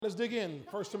Let's dig in.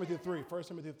 1 Timothy 3. 1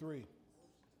 Timothy 3.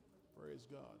 Praise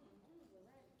God.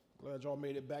 Glad y'all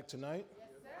made it back tonight.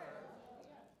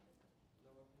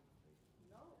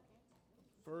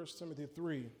 1 Timothy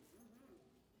 3,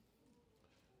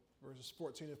 verses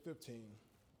 14 and 15.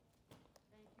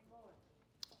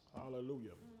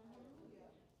 Hallelujah.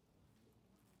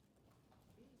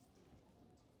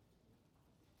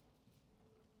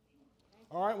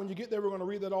 All right, when you get there, we're going to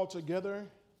read that all together.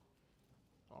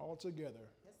 All together.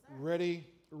 Ready,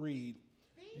 read.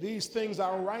 These things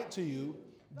I write to you,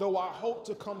 though I hope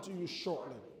to come to you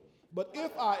shortly. But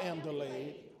if I am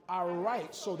delayed, I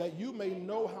write so that you may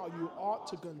know how you ought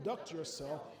to conduct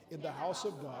yourself in the house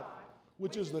of God,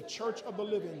 which is the church of the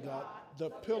living God, the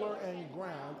pillar and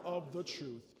ground of the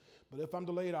truth. But if I'm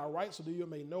delayed, I write so that you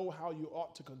may know how you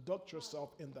ought to conduct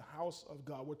yourself in the house of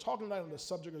God. We're talking tonight on the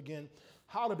subject again,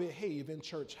 how to behave in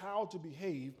church, how to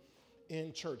behave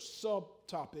in church.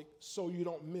 Subtopic, so you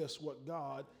don't miss what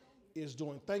God is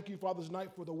doing. Thank you, Father,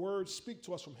 tonight for the word. Speak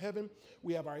to us from heaven.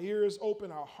 We have our ears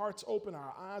open, our hearts open,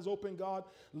 our eyes open, God.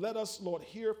 Let us, Lord,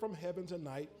 hear from heaven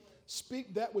tonight.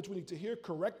 Speak that which we need to hear.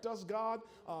 Correct us, God,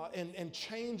 and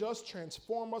change us,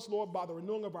 transform us, Lord, by the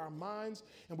renewing of our minds.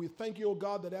 And we thank you, oh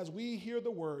God, that as we hear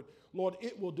the word, Lord,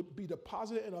 it will be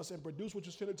deposited in us and produce what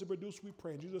you sent it to produce. We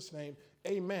pray in Jesus' name.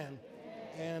 Amen,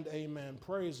 and amen.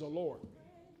 Praise the Lord.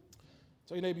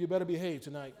 Tell your neighbor, you better behave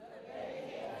tonight.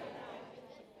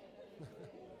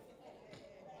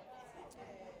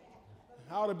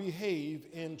 How to behave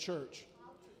in church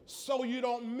so you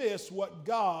don't miss what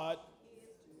God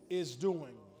is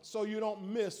doing. So you don't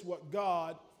miss what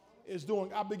God is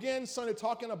doing. I began Sunday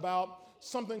talking about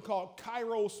something called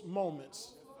Kairos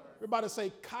moments. Everybody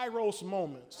say Kairos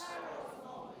moments.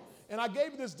 And I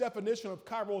gave you this definition of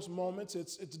Kairos moments.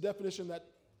 It's a definition that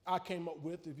I came up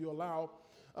with, if you allow.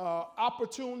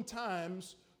 Opportune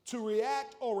times to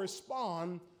react or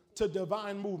respond to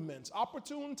divine movements.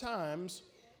 Opportune times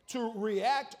to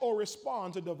react or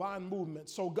respond to divine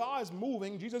movements. So God is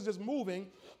moving, Jesus is moving,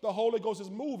 the Holy Ghost is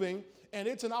moving, and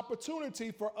it's an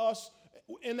opportunity for us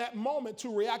in that moment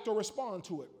to react or respond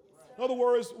to it. In other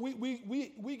words,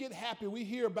 we get happy. We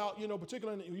hear about,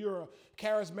 particularly if you're a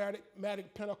charismatic,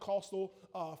 Pentecostal,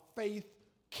 faith,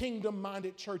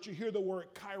 kingdom-minded church, you hear the word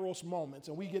Kairos moments,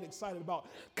 and we get excited about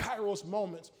Kairos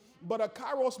moments. But a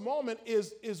Kairos moment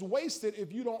is wasted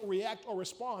if you don't react or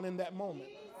respond in that moment.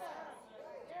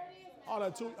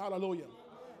 Hallelujah.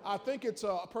 I think it's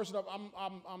a person,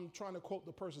 I'm trying to quote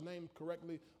the person's name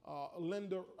correctly,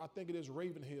 Linda, I think it is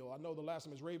Ravenhill. I know the last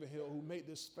name is Ravenhill, who made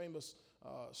this famous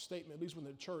statement, at least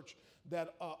within the church,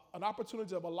 that an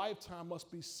opportunity of a lifetime must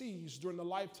be seized during the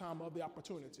lifetime of the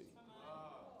opportunity.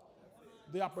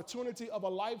 The opportunity of a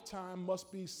lifetime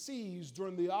must be seized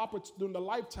during the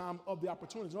lifetime of the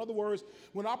opportunity. In other words,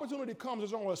 when opportunity comes,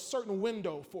 there's only a certain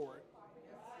window for it.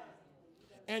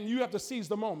 And you have to seize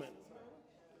the moment.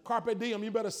 Carpe diem,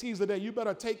 you better seize the day. You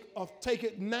better take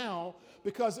it now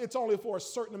because it's only for a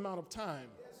certain amount of time.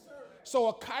 So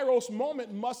a Kairos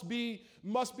moment must be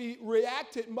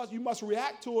reacted. You must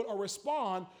react to it or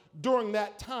respond during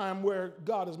that time where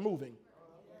God is moving.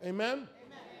 Amen.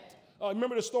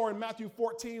 Remember the story in Matthew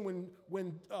 14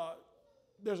 when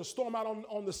there's a storm out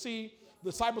on the sea. The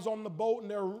disciples on the boat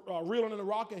and they're reeling in the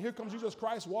rock, and here comes Jesus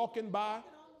Christ walking on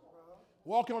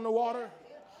the water.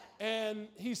 And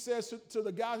he says to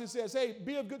the guys, he says, hey,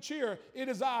 be of good cheer. It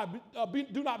is I.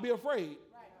 Do not be afraid.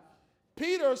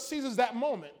 Peter seizes that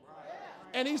moment.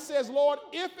 And he says, Lord,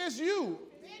 if it's you,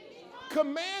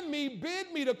 command me,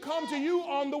 bid me to come to you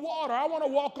on the water. I want to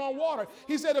walk on water.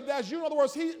 He said, if that's you, in other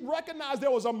words, he recognized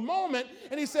there was a moment,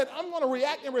 and he said, I'm going to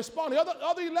react and respond. The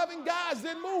other 11 guys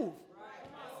didn't move.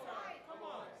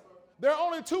 There are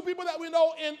only two people that we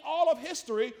know in all of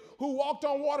history who walked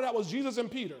on water. That was Jesus and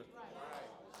Peter.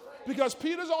 Because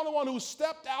Peter's the only one who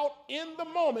stepped out in the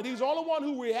moment. He's the only one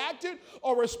who reacted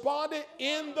or responded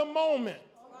in the moment.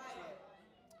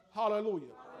 Hallelujah.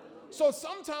 So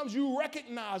sometimes you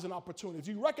recognize an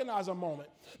opportunity. You recognize a moment.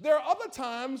 There are other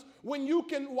times when you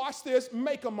can, watch this,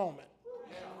 make a moment.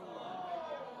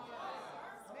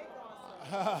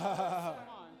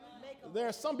 There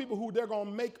are some people who they're going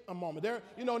to make a moment.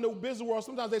 In the business world,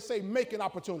 sometimes they say make an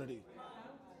opportunity.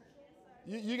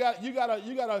 You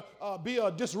gotta be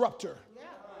a disruptor.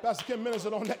 Pastor Kim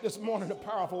ministered on that this morning in a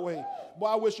powerful way. Boy,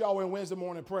 I wish y'all were in Wednesday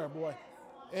morning prayer, boy,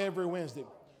 every Wednesday.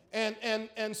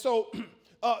 And so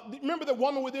remember the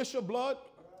woman with the issue of blood?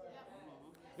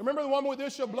 Remember the woman with the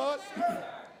issue of blood?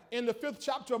 In the 5th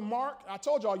chapter of Mark, I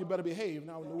told y'all you better behave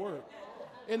now in the word.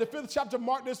 In the 5th chapter of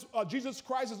Mark, Jesus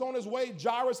Christ is on his way.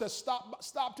 Jairus has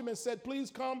stopped him and said,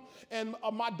 please come. And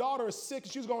my daughter is sick.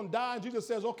 She's going to die. And Jesus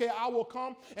says, okay, I will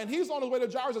come. And he's on his way to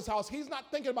Jairus' house. He's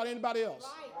not thinking about anybody else.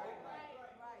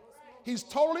 He's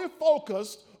totally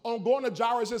focused on going to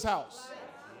Jairus' house.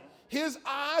 His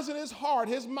eyes and his heart,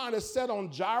 his mind is set on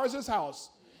Jairus' house.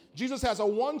 Jesus has a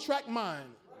one-track mind.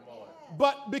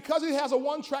 But because he has a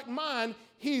one-track mind,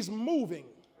 he's moving.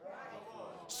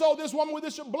 So this woman with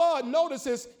issue of blood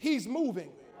notices he's moving.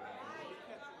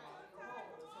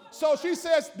 So she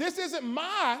says, this isn't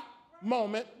my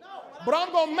moment, but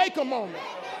I'm going to make a moment.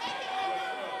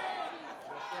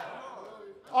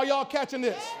 Are y'all catching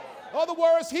this? In other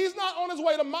words, he's not on his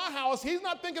way to my house. He's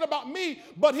not thinking about me,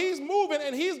 but he's moving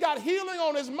and he's got healing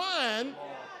on his mind.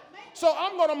 So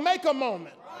I'm going to make a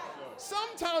moment.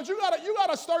 Sometimes you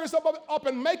gotta stir yourself up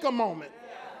and make a moment.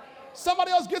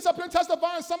 Somebody else gets up here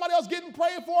testifying, somebody else getting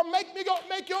prayed for.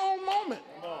 Make your own moment.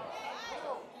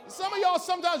 Some of y'all,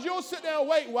 sometimes you'll sit there and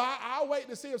wait. Well, I'll wait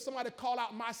to see if somebody call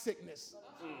out my sickness.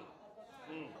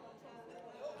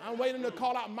 I'm waiting to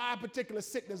call out my particular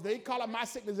sickness. They call out my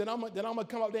sickness, and I'm gonna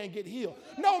come up there and get healed.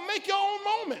 No, make your own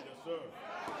moment.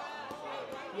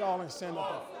 Y'all ain't standing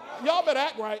up. Y'all better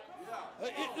act right.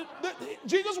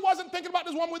 Jesus wasn't thinking about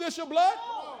this woman with issue of blood.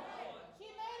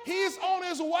 He's on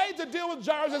his way to deal with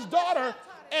Jairus' daughter,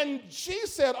 and she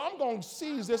said, I'm going to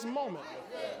seize this moment.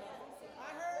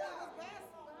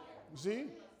 See?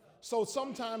 So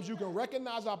sometimes you can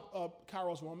recognize a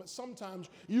Kairos moment.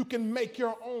 Sometimes you can make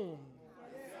your own.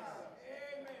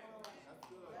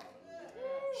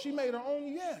 She made her own,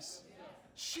 yes.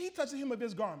 She touched the hem of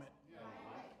his garment.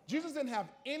 Jesus didn't have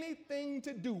anything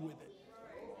to do with it.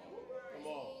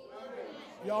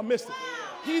 Y'all missed it.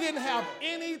 He didn't have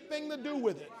anything to do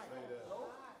with it.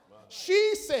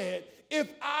 She said,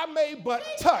 if I may but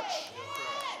touch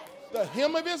the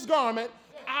hem of his garment,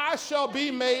 I shall be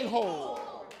made whole.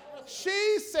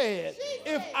 She said,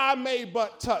 if I may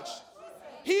but touch.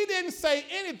 He didn't say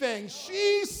anything.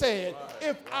 She said,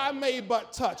 if I may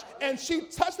but touch. And she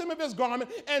touched him of his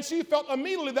garment, and she felt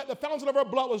immediately that the fountain of her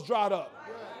blood was dried up.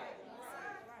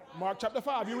 Mark chapter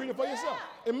 5, you read it for yourself.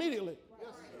 Immediately.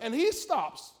 And he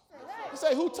stops. He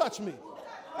said, who touched me?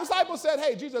 The disciples said,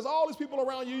 hey, Jesus, all these people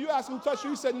around you, you asked who touched you.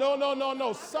 He said,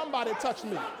 no. Somebody touched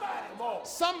me.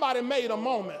 Somebody made a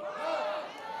moment.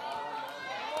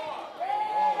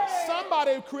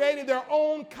 Somebody created their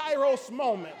own Kairos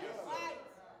moment.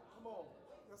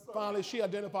 Finally, she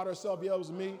identified herself. Yeah, it was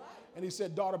me. And he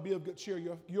said, daughter, be of good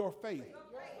cheer. Your faith.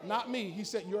 Not me. He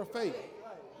said, your faith.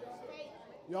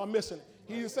 Y'all missing it.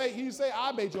 He didn't say,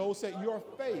 I made you whole. He said, your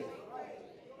faith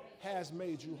has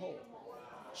made you whole.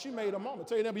 She made a moment.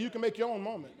 Tell you that, but you can make your own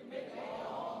moment.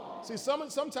 See,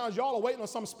 sometimes y'all are waiting on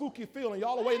some spooky feeling.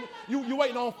 Y'all are waiting. You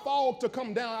waiting on fog to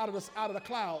come down out of the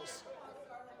clouds.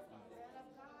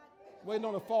 Waiting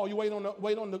on the fall. You waiting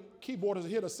on the keyboard to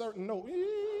hit a certain note.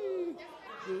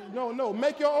 No.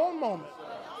 Make your own moment.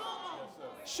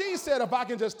 She said, if I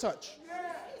can just touch.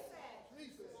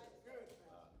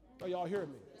 Are y'all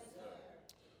hearing me?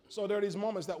 So there are these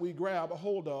moments that we grab a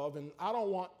hold of, and I don't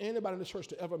want anybody in the church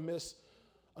to ever miss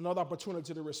another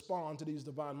opportunity to respond to these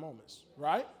divine moments,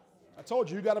 right? I told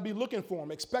you got to be looking for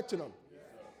them, expecting them,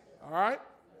 all right?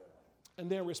 And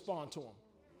then respond to them,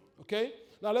 okay?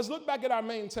 Now let's look back at our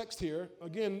main text here.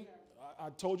 Again, I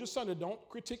told you Sunday, don't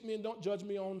critique me and don't judge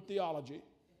me on theology.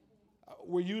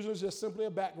 We're using this just simply a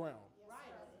background.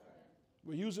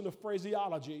 We're using the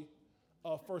phraseology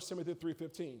of 1 Timothy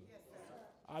 3:15.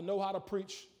 I know how to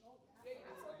preach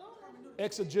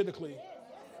exegetically.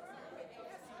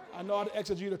 I know how to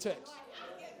exegete a text.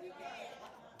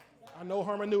 I know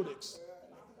hermeneutics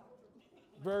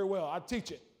very well. I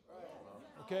teach it.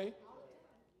 Okay?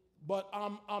 But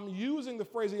I'm using the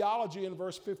phraseology in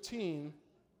verse 15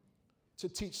 to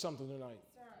teach something tonight.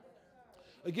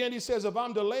 Again, he says, if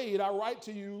I'm delayed, I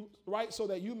write so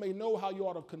that you may know how you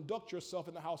ought to conduct yourself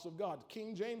in the house of God.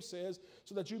 King James says,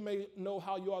 so that you may know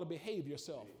how you ought to behave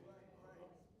yourself.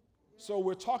 So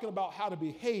we're talking about how to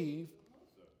behave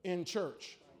in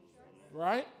church,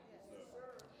 right?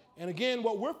 And again,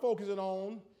 what we're focusing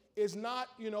on is not,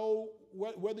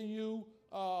 whether you,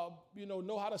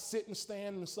 know how to sit and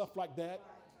stand and stuff like that.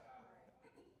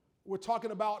 We're talking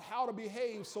about how to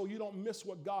behave so you don't miss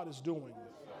what God is doing.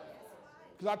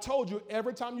 Because I told you,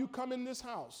 every time you come in this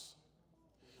house,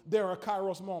 there are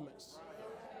Kairos moments.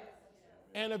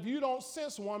 And if you don't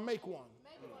sense one, make one.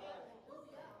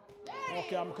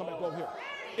 Okay, I'm going to come back over here.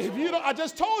 If you don't, I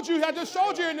just showed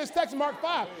you in this text, Mark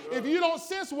 5. If you don't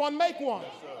sense one, make one.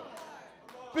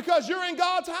 Because you're in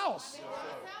God's house.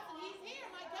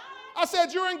 I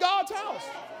said you're in God's house.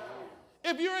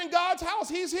 If you're in God's house,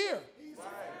 he's here.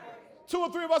 Two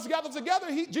or three of us gather together,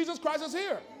 Jesus Christ is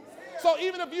here. So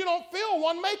even if you don't feel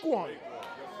one, make one.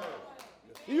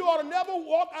 You ought to never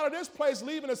walk out of this place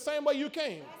leaving the same way you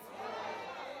came.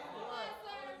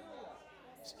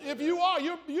 If you are,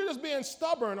 you're just being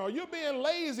stubborn, or you're being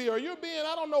lazy, or you're being,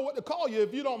 I don't know what to call you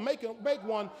if you don't make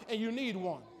one and you need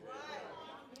one.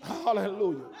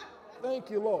 Hallelujah. Thank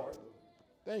you, Lord.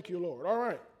 Thank you, Lord. All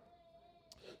right.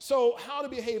 So how to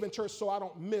behave in church so I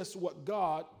don't miss what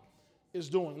God is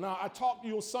doing. Now, I talked to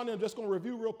you on Sunday. I'm just going to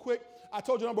review real quick. I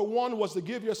told you number one was to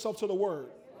give yourself to the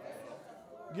Word.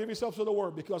 Give yourself to the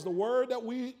Word, because the Word that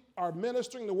we are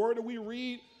ministering, the Word that we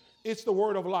read, it's the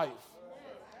Word of life.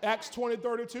 Acts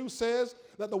 20:32 says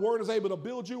that the Word is able to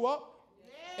build you up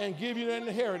and give you an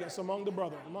inheritance among the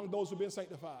brethren, among those who've been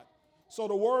sanctified. So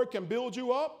the Word can build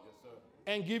you up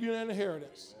and give you an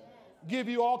inheritance. Give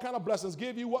you all kind of blessings.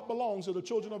 Give you what belongs to the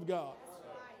children of God.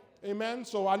 Amen.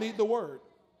 So I need the Word.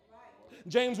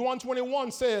 James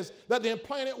 1:21 says that the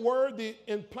implanted word, the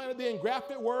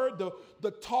engrafted word,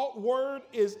 the taught word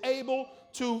is able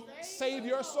to save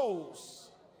your souls.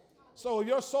 So if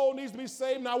your soul needs to be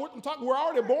saved, now we're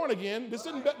already born again. This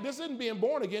isn't being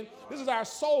born again. This is our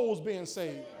souls being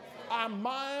saved. Our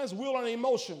minds, will, and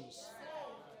emotions.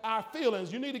 Our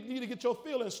feelings. You need to get your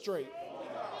feelings straight.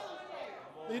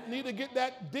 You need to get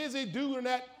that dizzy dude and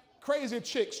that crazy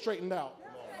chick straightened out.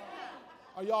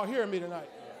 Are y'all hearing me tonight?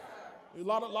 A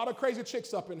lot of crazy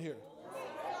chicks up in here.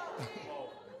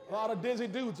 A lot of dizzy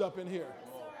dudes up in here.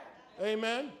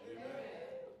 Amen.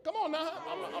 Come on now.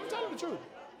 I'm telling the truth.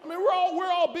 I mean,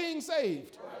 we're all being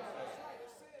saved.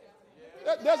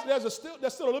 There's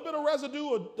still a little bit of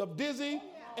residue of dizzy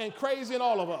and crazy in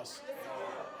all of us.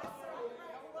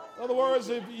 In other words,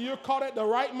 if you're caught at the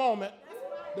right moment,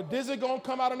 the dizzy going to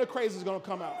come out and the crazy is going to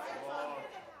come out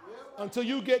until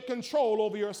you get control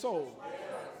over your soul.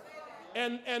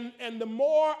 And the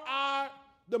more I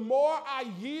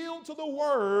yield to the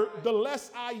Word, the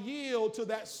less I yield to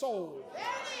that soul.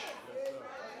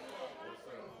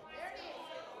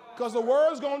 Because the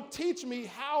Word's going to teach me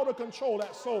how to control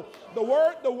that soul. The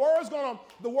word's going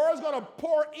to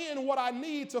pour in what I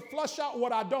need to flush out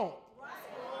what I don't.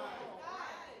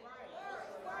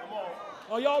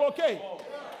 Are y'all okay?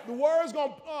 The Word's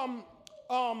going to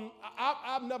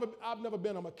I've never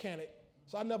been a mechanic.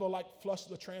 So I never flushed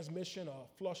the transmission or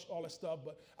flushed all that stuff,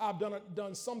 but I've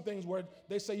done some things where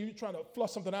they say you're trying to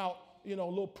flush something out, a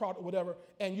little product, whatever,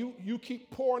 and you keep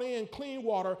pouring in clean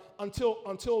water until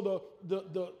the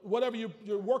whatever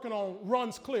you're working on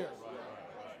runs clear.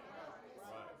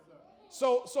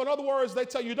 So in other words, they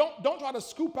tell you don't try to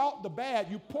scoop out the bad.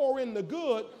 You pour in the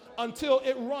good until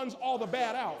it runs all the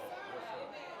bad out.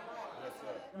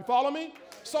 You follow me?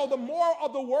 So the more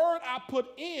of the Word I put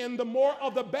in, the more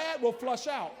of the bad will flush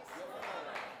out.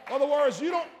 In other words,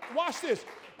 watch this.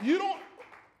 You don't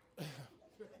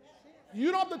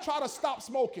have to try to stop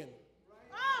smoking.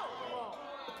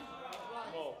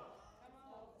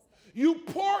 You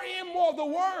pour in more of the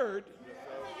Word.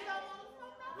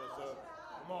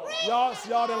 Y'all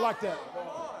didn't like that.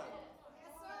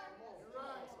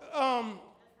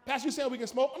 Pastor, you saying we can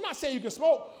smoke? I'm not saying you can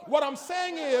smoke. What I'm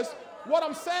saying is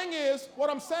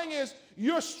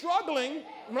you're struggling.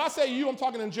 When I say you, I'm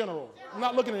talking in general. I'm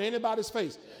not looking at anybody's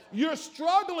face. You're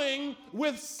struggling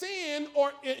with sin,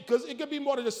 because it could be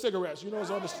more than just cigarettes.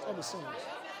 There's other sins.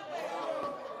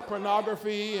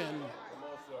 Pornography and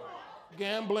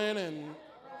gambling and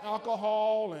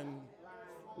alcohol and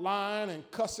lying and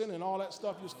cussing and all that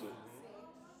stuff.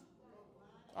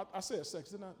 I said sex,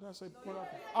 didn't I say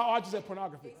pornography? Oh, I just said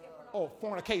pornography. Oh,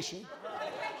 fornication.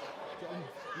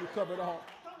 You covered all.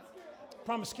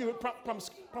 Promiscuity,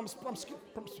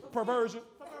 perversion.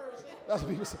 That's what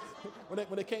people say.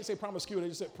 When they can't say promiscuity, they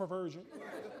just say perversion.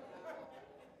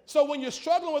 So when you're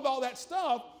struggling with all that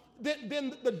stuff,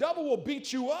 then the devil will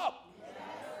beat you up.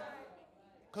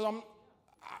 Because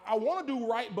I want to do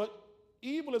right, but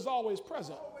evil is always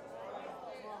present.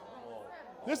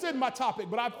 This isn't my topic,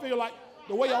 but I feel like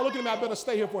the way y'all looking at me, I better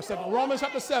stay here for a second. Romans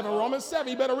chapter 7,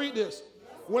 you better read this.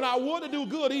 When I would to do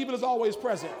good, evil is always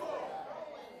present.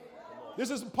 This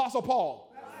is Apostle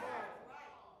Paul.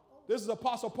 This is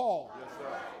Apostle Paul. Yes,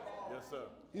 sir. Yes, sir.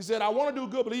 He said, I want to do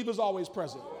good, but evil is always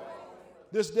present.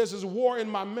 This is war in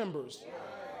my members.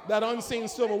 That unseen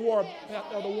civil war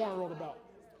Elder Warren wrote about.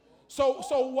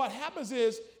 So what happens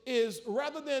is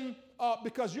rather than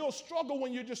because you'll struggle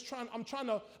when you're just I'm trying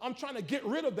to get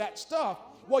rid of that stuff.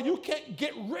 Well, you can't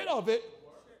get rid of it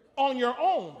on your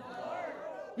own.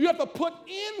 You have to put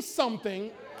in something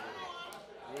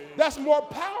that's more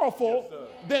powerful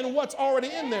than what's already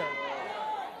in there.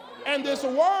 And this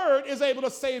word is able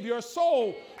to save your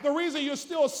soul. The reason you're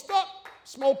still stuck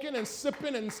smoking and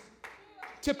sipping and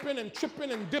tipping and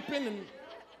tripping and dipping and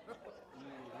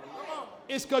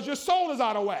it's because your soul is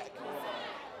out of whack.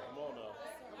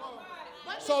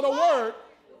 So the word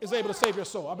is able to save your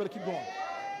soul. I better keep going.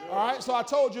 All right, so I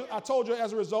told you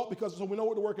as a result, because so we know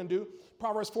what the word can do.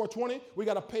 Proverbs 4:20, we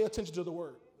got to pay attention to the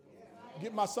word.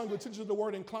 Get my son, get attention to the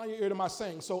word, incline your ear to my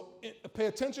saying. So pay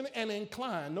attention and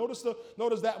incline. Notice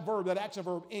that verb, that action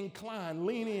verb, incline,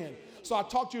 lean in. So I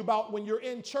talked to you about when you're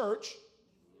in church,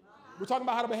 we're talking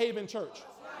about how to behave in church,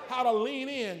 how to lean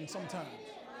in sometimes.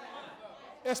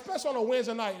 Especially on a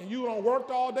Wednesday night and you don't work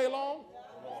all day long.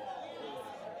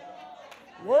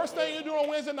 Worst thing you do on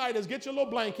Wednesday night is get your little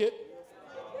blanket,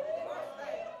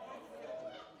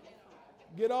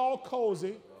 get all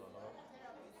cozy,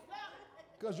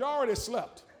 because you already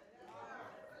slept.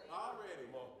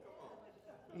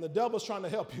 And the devil's trying to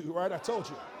help you, right? I told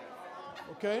you.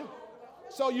 Okay?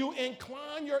 So you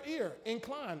incline your ear.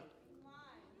 Incline.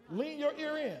 Lean your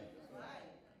ear in.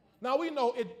 Now we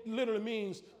know it literally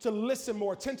means to listen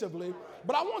more attentively,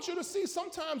 but I want you to see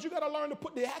sometimes you got to learn to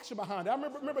put the action behind it. I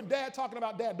remember Dad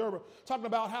Durber, talking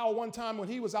about how one time when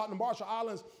he was out in the Marshall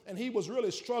Islands and he was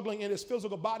really struggling in his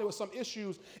physical body with some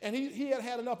issues, and he had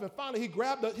had enough, and finally he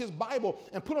grabbed his Bible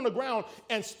and put it on the ground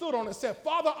and stood on it and said,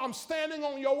 "Father, I'm standing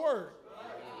on your word."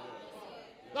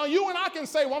 Now, you and I can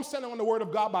say, well, I'm standing on the word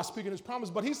of God by speaking his promise,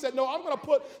 but he said, no, I'm going to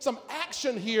put some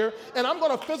action here, and I'm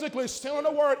going to physically stand on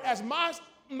the word as my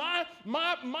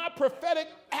prophetic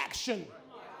action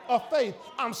of faith.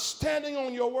 I'm standing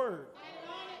on your word.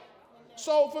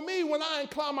 So for me, when I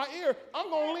incline my ear, I'm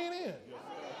going to lean in.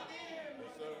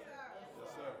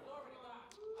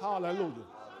 Hallelujah.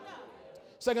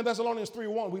 2 Thessalonians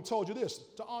 3:1, we told you this,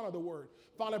 to honor the word.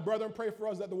 Finally, brethren, pray for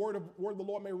us that the word of the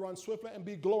Lord may run swiftly and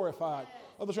be glorified.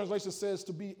 Other translation says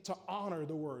to honor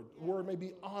the word. The word may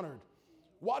be honored.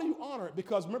 Why do you honor it?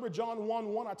 Because remember John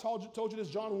 1:1, I told you this,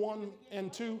 John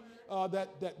 1:2,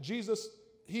 that Jesus,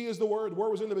 he is the word. The word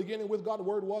was in the beginning with God. The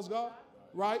word was God,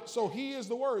 right? So he is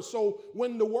the word. So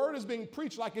when the word is being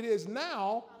preached like it is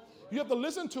now, you have to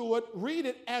listen to it, read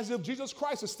it as if Jesus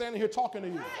Christ is standing here talking to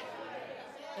you.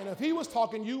 And if he was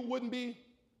talking, you wouldn't be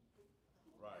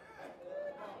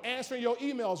answering your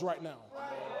emails right now.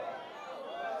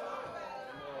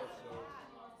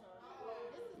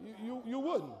 You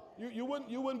wouldn't. You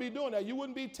wouldn't be doing that. You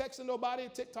wouldn't be texting nobody,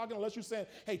 TikToking, unless you're saying,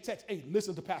 hey,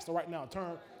 listen to Pastor right now.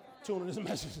 Tune in this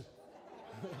message.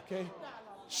 Okay?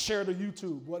 Share to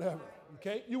YouTube, whatever.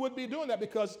 Okay? You wouldn't be doing that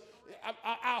because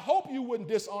I hope you wouldn't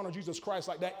dishonor Jesus Christ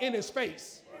like that in his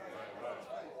face.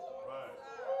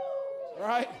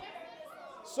 Right?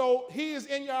 So he is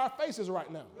in your faces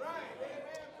right now.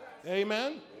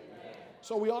 Amen.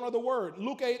 So we honor the word.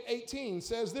 Luke 8:18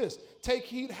 says this, take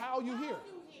heed how you hear.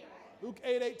 Luke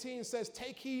 8:18 says,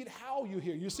 take heed how you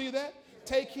hear. You see that?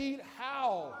 Take heed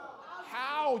how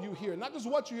you hear. Not just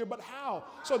what you hear, but how.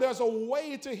 So there's a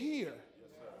way to hear.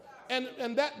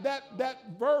 And that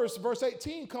verse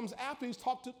 18, comes after he's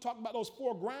talked about those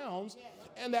four grounds.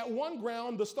 And that one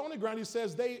ground, the stony ground, he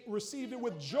says they received it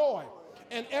with joy.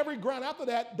 And every ground after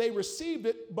that, they received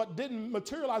it, but didn't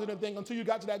materialize anything until you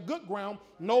got to that good ground,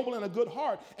 noble and a good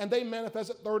heart. And they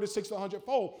manifested 30, 60, 100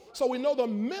 fold. So we know the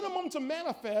minimum to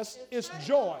manifest is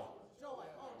joy.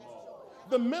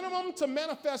 The minimum to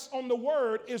manifest on the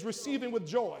word is receiving with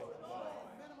joy.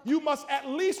 You must at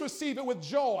least receive it with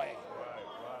joy.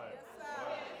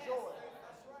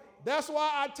 That's why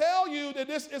I tell you that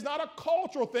this is not a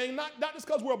cultural thing, not just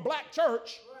because we're a black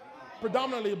church,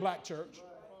 predominantly a black church.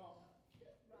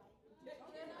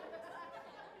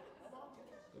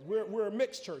 We're a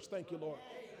mixed church, thank you, Lord.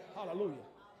 Hallelujah.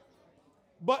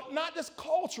 But not just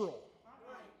cultural.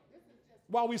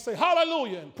 While we say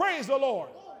hallelujah and praise the Lord,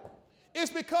 it's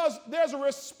because there's a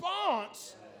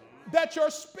response that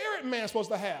your spirit man's supposed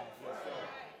to have.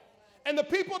 And the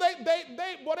people,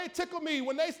 they tickle me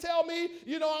when they tell me,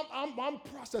 I'm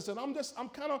processing. I'm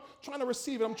kind of trying to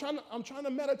receive it. I'm trying to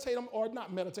meditate, or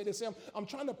not meditate. They say I'm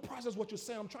trying to process what you're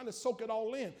saying. I'm trying to soak it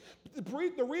all in.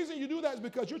 The reason you do that is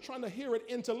because you're trying to hear it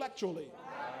intellectually.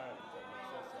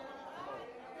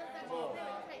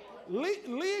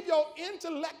 Leave your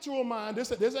intellectual mind.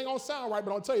 This ain't gonna sound right,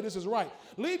 but I'll tell you this is right.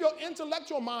 Leave your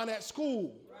intellectual mind at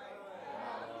school.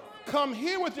 Come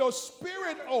here with your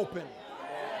spirit open.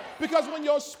 Because when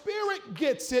your spirit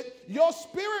gets it, your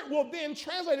spirit will then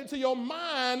translate it to your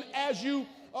mind as you,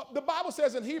 the Bible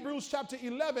says in Hebrews chapter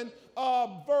 11,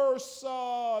 verse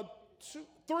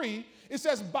 3, it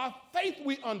says, by faith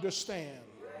we understand.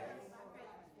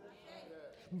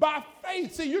 By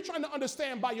faith. See, you're trying to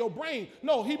understand by your brain.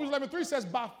 No, Hebrews 11:3 says,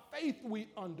 by faith we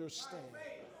understand.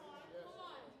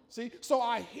 See, so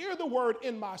I hear the word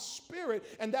in my spirit,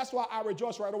 and that's why I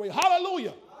rejoice right away.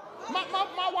 Hallelujah.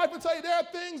 My wife will tell you there are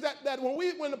things that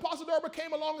when Apostle Durber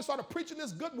came along and started preaching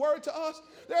this good word to us,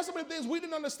 there are so many things we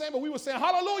didn't understand, but we were saying,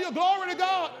 hallelujah, glory to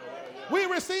God. We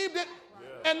received it,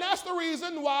 and that's the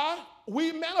reason why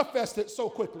we manifested so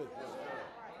quickly.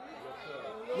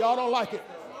 Y'all don't like it.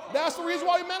 That's the reason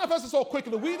why we manifested so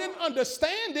quickly. We didn't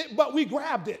understand it, but we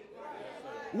grabbed it.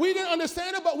 We didn't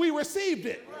understand it, but we received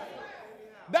it.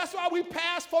 That's why we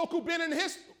passed folk who've been in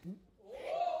his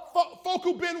folk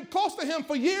who've been close to him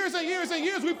for years and years and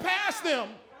years. We passed them.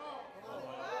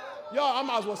 Y'all, I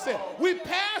might as well say it. We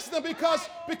passed them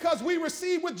because we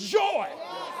received with joy.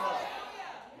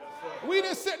 We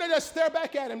didn't sit there and just stare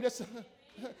back at him.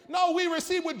 No, we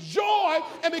received with joy,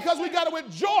 and because we got it with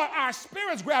joy, our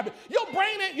spirits grabbed it.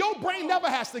 Your brain never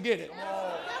has to get it.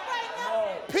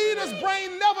 Peter's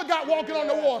brain never got walking on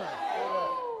the water.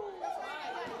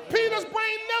 Peter's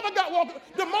brain never got walking.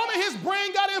 The moment his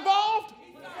brain got involved,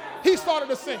 he started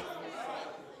to sink.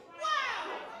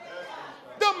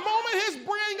 The moment his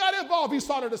brain got involved, he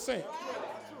started to sink.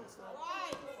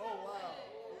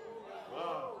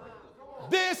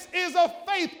 This is a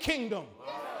faith kingdom.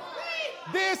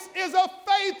 This is a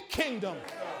faith kingdom.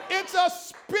 It's a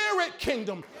spirit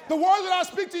kingdom. The words that I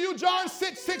speak to you, John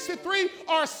 6:63,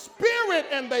 are spirit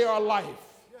and they are life.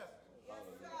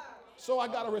 So I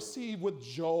got to receive with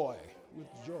joy, with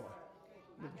joy,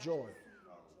 with joy.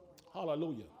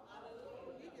 Hallelujah.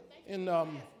 In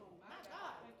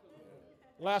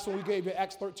last one we gave you,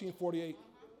 Acts 13:48.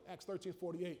 Acts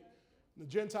 13:48. The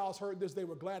Gentiles heard this, they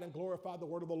were glad and glorified the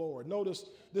word of the Lord. Notice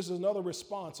this is another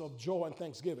response of joy and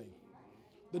thanksgiving.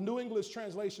 The New English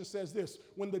translation says this: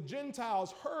 when the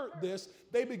Gentiles heard this,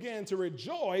 they began to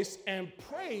rejoice and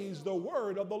praise the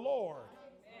word of the Lord.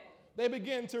 They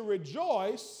began to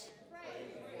rejoice.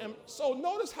 And so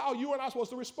notice how you and I are supposed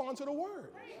to respond to the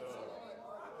word.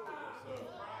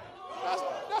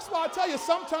 That's why I tell you,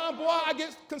 sometimes, boy, I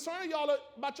get concerned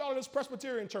about y'all in this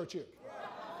Presbyterian church here.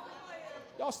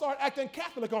 Y'all start acting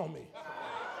Catholic on me.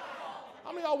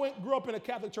 How many of y'all grew up in a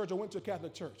Catholic church or went to a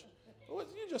Catholic church?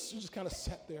 You just kind of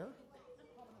sat there.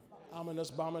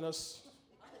 Ominous, bominous,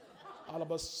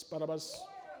 alibus, sparabus.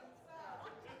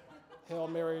 Hail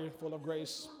Mary, full of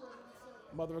grace.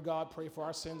 Mother of God, pray for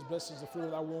our sins. Blessed is the fruit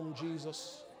of thy womb,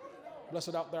 Jesus.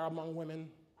 Blessed out there among women.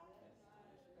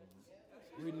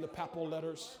 Reading the papal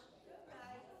letters.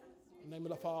 In the name of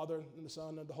the Father, and the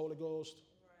Son, and the Holy Ghost.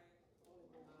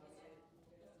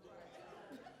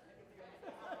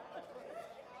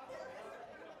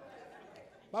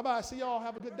 Bye-bye. See y'all.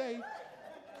 Have a good day.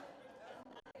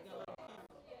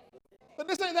 But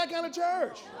this ain't that kind of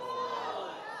church.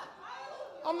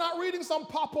 I'm not reading some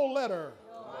papal letter.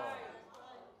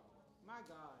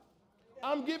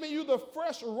 I'm giving you the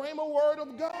fresh rhema word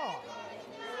of God.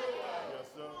 Yes,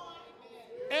 sir.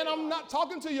 And I'm not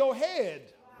talking to your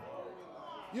head,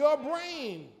 your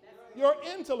brain, your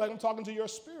intellect. I'm talking to your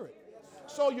spirit.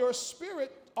 So your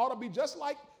spirit ought to be just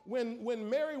like when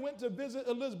Mary went to visit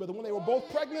Elizabeth, when they were both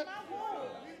pregnant.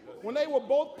 When they were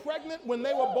both pregnant,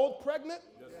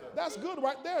 that's good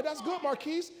right there. That's good,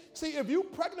 Marquise. See, if you're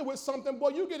pregnant with something, boy,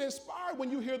 you get inspired when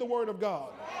you hear the word of God.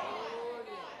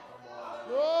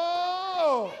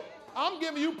 Oh, I'm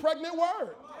giving you pregnant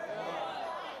word.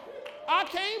 I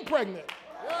came pregnant.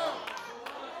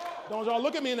 Don't y'all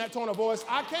look at me in that tone of voice.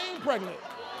 I came pregnant.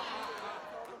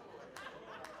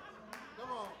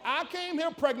 I came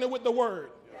here pregnant with the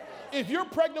word. If you're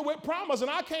pregnant with promise and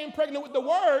I came pregnant with the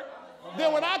word,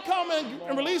 then when I come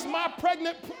and release my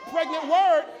pregnant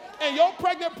word and your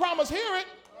pregnant promise hear it,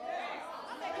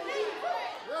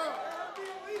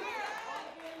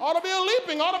 ought to be a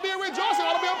leaping, ought to be a rejoicing,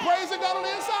 ought to be a praising God on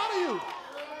the inside of you.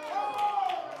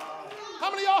 How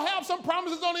many of y'all have some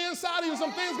promises on the inside of you,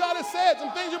 some things God has said,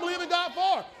 some things you believe in God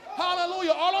for?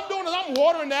 Hallelujah. All I'm doing is I'm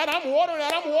watering that, I'm watering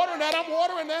that, I'm watering that, I'm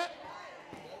watering that.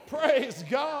 Praise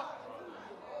God.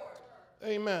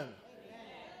 Amen.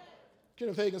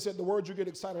 Kenneth Hagin said the word you get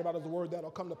excited about is the word that will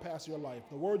come to pass in your life.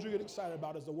 The word you get excited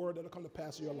about is the word that will come to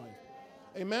pass in your life.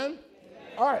 Amen?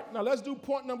 All right, now let's do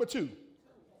point number 2.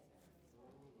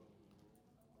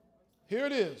 Here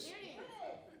it is.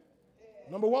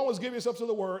 Number 1 was give yourself to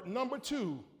the word. Number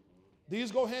 2,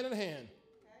 these go hand in hand.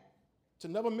 To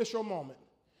never miss your moment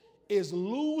is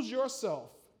lose yourself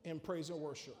in praise and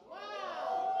worship.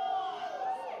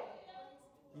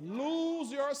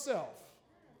 Lose yourself.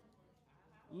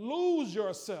 Lose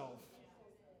yourself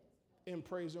in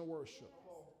praise and worship.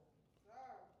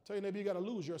 Tell your neighbor you got to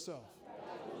lose yourself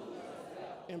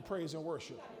in praise and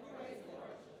worship.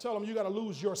 Tell them you got to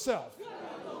lose yourself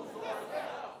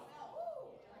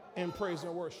in praise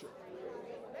and worship.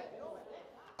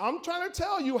 I'm trying to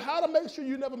tell you how to make sure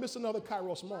you never miss another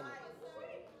Kairos moment.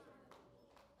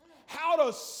 How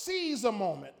to seize a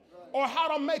moment or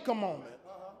how to make a moment.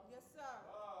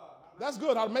 That's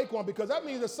good, how to make one, because that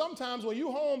means that sometimes when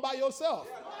you're home by yourself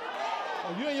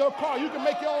or you're in your car, you can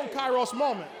make your own Kairos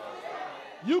moment.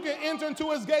 You can enter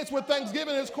into his gates with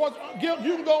thanksgiving, his courts. You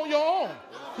can go on your own.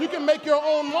 You can make your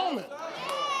own moment.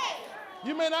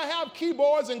 You may not have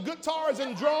keyboards and guitars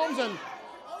and drums and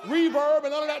reverb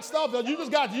and none of that stuff. You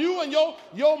just got you and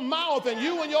your mouth and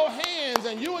you and your hands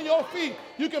and you and your feet.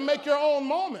 You can make your own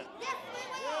moment.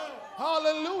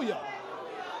 Hallelujah.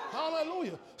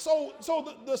 Hallelujah. So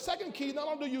the second key, not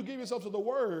only do you give yourself to the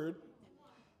word,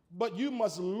 but you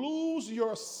must lose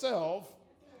yourself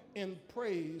in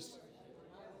praise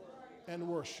and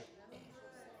worship.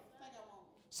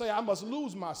 Say, I must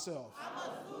lose myself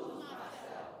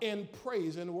in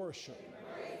praise and worship.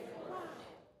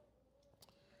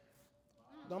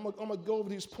 Now, I'm going to go over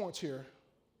these points here.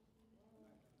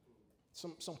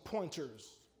 Some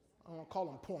pointers. I don't call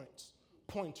them points.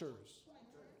 Pointers.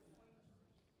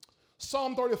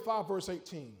 Psalm 35, verse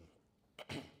 18.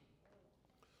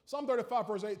 Psalm 35,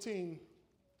 verse 18.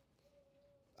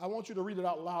 I want you to read it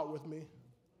out loud with me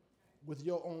with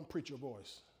your own preacher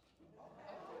voice.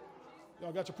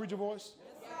 Y'all got your preacher voice?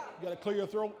 You got to clear your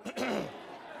throat?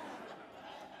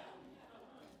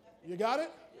 You got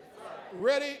it?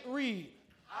 Ready? Read.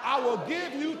 I will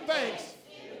give you thanks.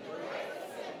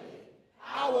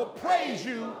 I will praise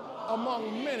you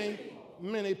among many,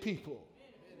 many people.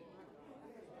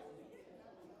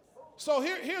 So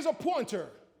here's a pointer.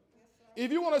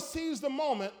 If you want to seize the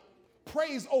moment,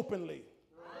 praise openly.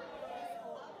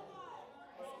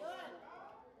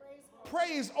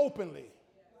 Praise openly.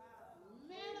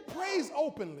 Praise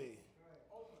openly.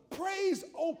 Praise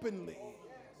openly.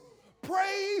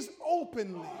 Praise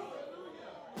openly.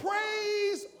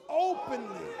 Praise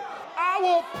openly. I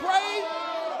will pray.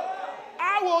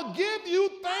 I will give you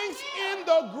thanks in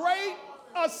the great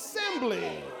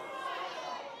assembly.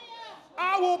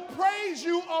 I will praise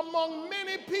you among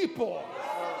many people.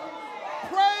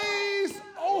 Praise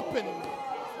openly.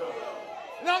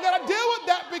 Now I got to deal with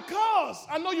that because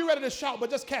I know you're ready to shout, but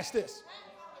just catch this.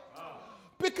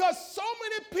 Because so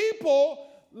many people,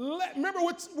 remember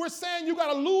we're saying you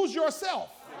got to lose yourself.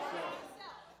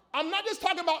 I'm not just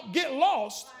talking about get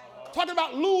lost, talking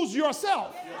about lose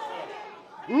yourself.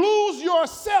 Lose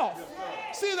yourself.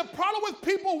 See, the problem with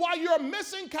people why you're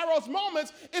missing Kairos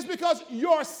moments is because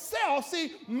yourself,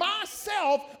 see,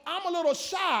 myself, I'm a little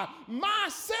shy.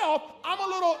 Myself, I'm a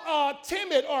little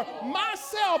timid. Or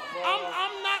myself,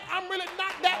 I'm really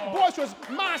not that boisterous.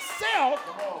 Myself.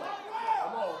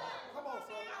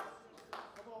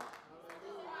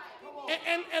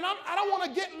 And I don't want to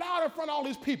get loud in front of all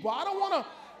these people. I don't want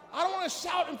to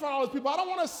shout in front of all these people. I don't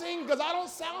want to sing because I don't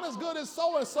sound as good as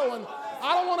so and so, and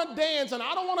I don't want to dance, and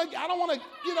I don't want to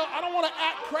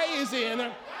act crazy, and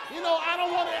I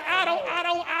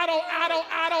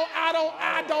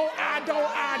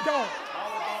don't.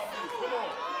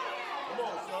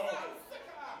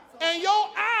 And your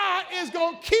eye is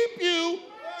going to keep you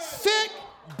sick,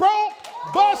 broke,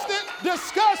 busted,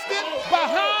 disgusted,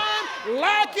 behind,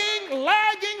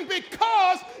 lagging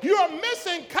because you're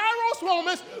missing Kairos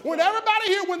moments when everybody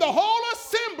here, when the whole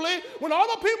assembly, when all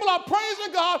the people are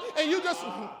praising God and you just...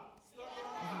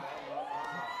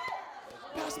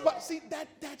 But see,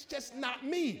 that's just not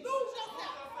me.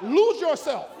 Lose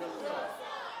yourself.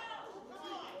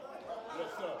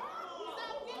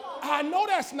 I know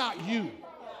that's not you.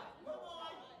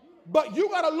 But you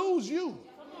got to lose you.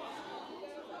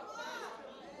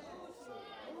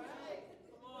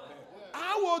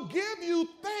 I will give you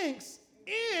thanks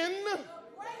in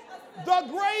the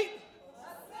great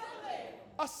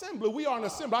assembly. We are an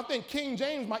assembly. I think King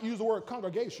James might use the word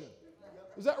congregation.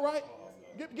 Is that right?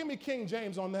 Give me King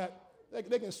James on that.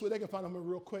 They can find them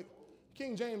real quick.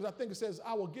 King James, I think it says,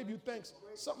 I will give you thanks,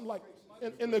 something like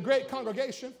in the great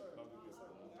congregation.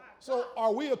 So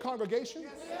are we a congregation?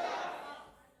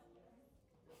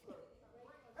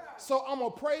 So I'm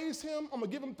going to praise him. I'm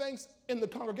going to give him thanks in the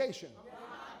congregation.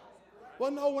 Well,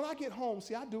 no, when I get home,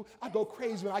 see, I go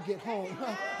crazy when I get home.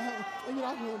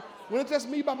 When it's just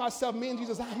me by myself, me and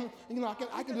Jesus, I can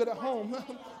do it at home.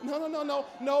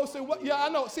 No. See, what? Yeah, I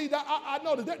know. See, that I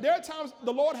know that there are times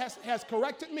the Lord has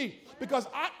corrected me because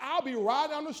I'll be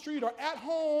riding down the street or at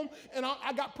home and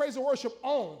I got praise and worship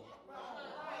on,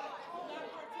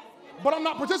 but I'm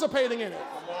not participating in it.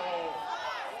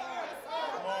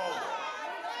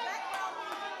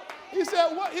 He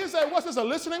said, what? He said, what's this, a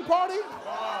listening party?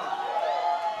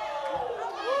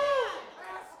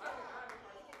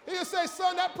 He'll say,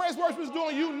 son, that praise worship is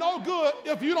doing you no good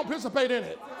if you don't participate in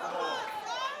it.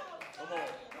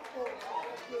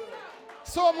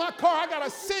 So in my car, I gotta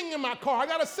sing in my car. I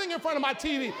gotta sing in front of my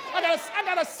TV. I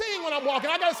gotta sing when I'm walking.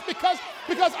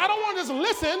 Because I don't want to just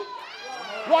listen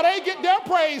while they get their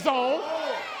praise on,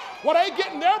 while they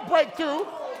getting their breakthrough,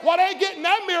 while they getting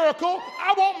their miracle.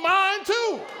 I want mine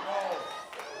too.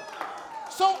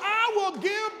 So I will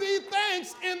give thee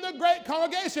thanks in the great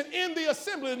congregation, in the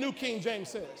assembly, the New King James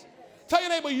says. Tell your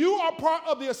neighbor, you are part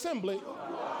of the assembly.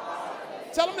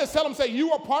 Tell them this. Tell them, say,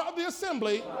 you are part of the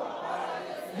assembly.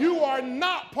 You are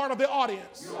not part of the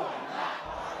audience. Come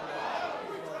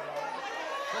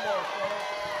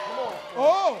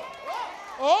on.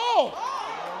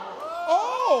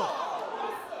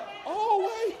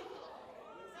 Oh, wait.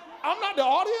 I'm not the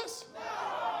audience?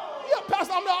 Yeah,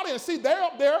 Pastor, I'm the audience. See, they're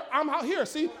up there. I'm out here.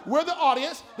 See, we're the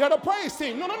audience. They're the praise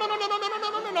team. No.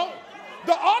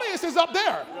 The audience is up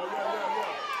there.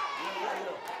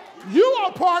 You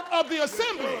are part of the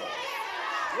assembly.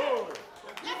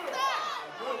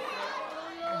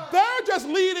 They're just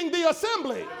leading the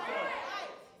assembly.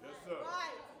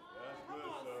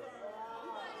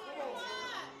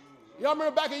 Y'all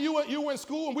remember back when you were in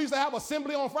school and we used to have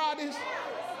assembly on Fridays?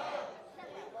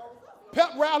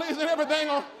 Pep rallies and everything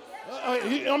on.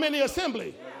 I'm in the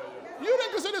assembly. You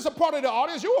didn't consider this a part of the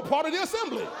audience. You were part of the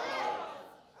assembly.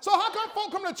 So how come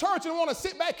folk come to church and want to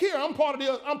sit back here? I'm part of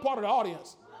the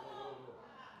audience.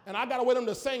 And I got to wait them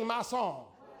to sing my song.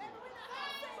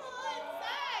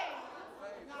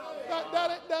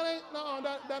 That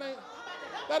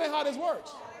ain't how this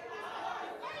works.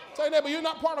 Say that, but you're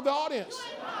not part of the audience.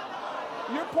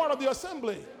 You're part of the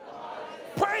assembly.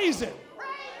 Praise him.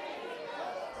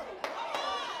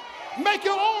 Make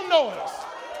your own noise.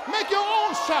 Make your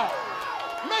own shout.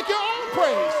 Make your own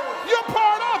praise. You're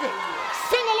part of it.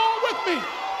 Sing along with me.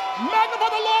 Magnify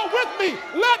the Lord with me.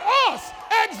 Let us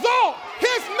exalt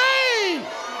his name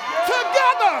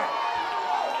together.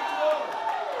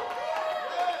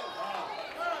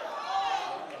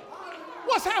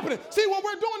 What's happening? See, when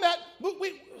we're doing that,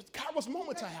 Kairos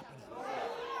moments are happening.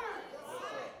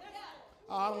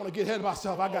 I don't want to get ahead of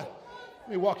myself. Let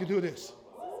me walk you through this.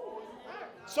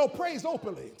 So praise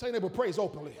openly. Tell your neighbor, praise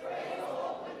openly.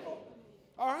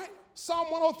 All right? Psalm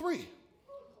 103.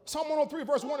 Psalm 103,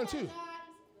 verse 1 and 2.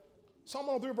 Psalm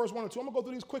 103, verse 1 and 2. I'm going to go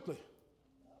through these quickly.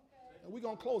 And we're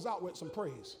going to close out with some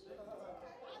praise.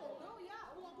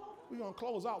 We're going to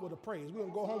close out with a praise. We're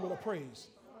going to go home with a praise.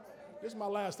 This is my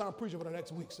last time preaching for the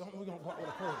next week, so we're going to go out with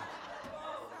a praise.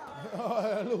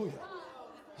 Hallelujah.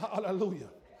 Hallelujah.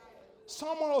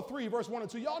 Psalm 103, verse 1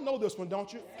 and 2. Y'all know this one,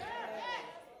 don't you?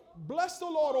 Bless the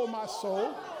Lord, O my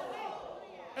soul,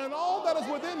 and all that is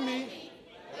within me,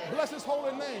 bless his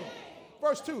holy name.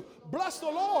 Verse 2, bless the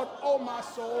Lord, O my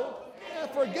soul,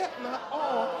 and forget not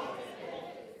all.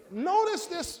 Notice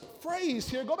this phrase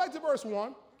here. Go back to verse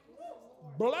 1.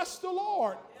 Bless the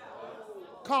Lord,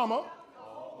 comma,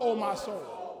 O my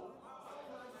soul.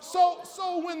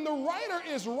 So when the writer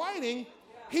is writing,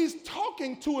 he's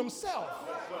talking to himself.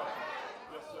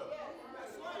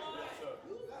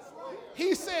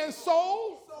 He's saying,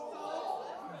 soul,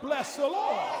 bless the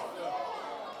Lord.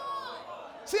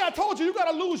 See, I told you, you got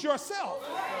to lose yourself.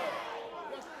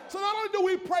 So not only do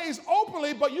we praise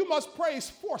openly, but you must praise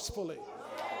forcefully.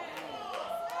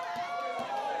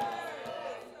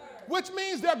 Which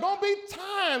means there are going to be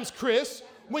times, Chris,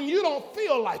 when you don't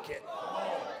feel like it.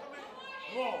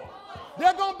 There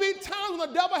are going to be times when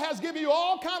the devil has given you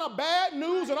all kind of bad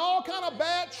news and all kind of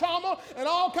bad trauma and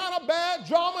all kind of bad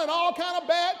drama and all kind of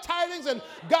bad tidings and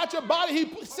got your body,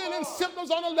 he sending symptoms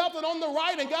on the left and on the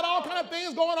right and got all kind of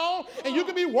things going on, and you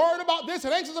can be worried about this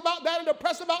and anxious about that and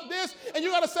depressed about this, and you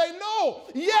got to say, no,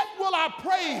 yet will I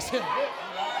praise him.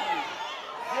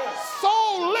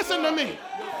 So listen to me.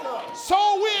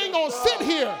 So we ain't going to sit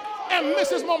here and miss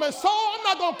this moment. So I'm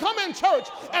not going to come in church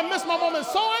and miss my moment.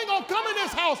 So I ain't going to come in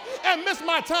this house and miss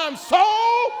my time. So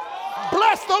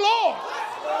bless the Lord.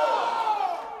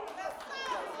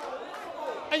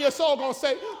 And your soul going to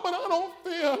say, but I don't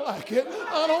feel like it.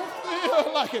 I don't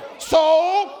feel like it.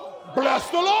 So bless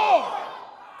the Lord.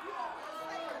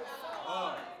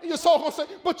 And your soul going to say,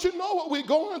 but you know what we're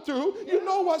going through. You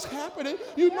know what's happening.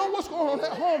 You know what's going on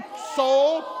at home.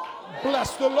 So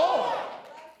bless the Lord.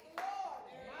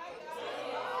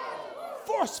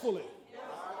 Forcefully.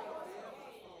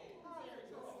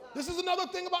 This is another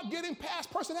thing about getting past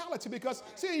personality, because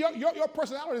see, your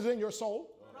personality is in your soul.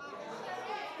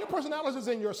 Your personality is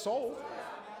in your soul.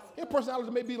 His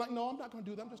personality may be like, no, I'm not going to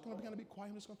do that. I'm just going to be quiet.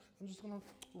 I'm just going to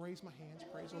raise my hands.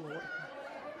 Praise the Lord.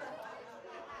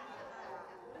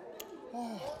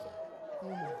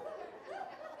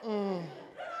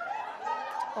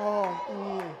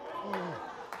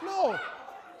 No.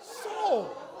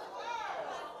 So,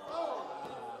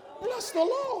 bless the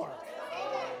Lord.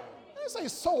 He didn't say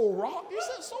soul rock. He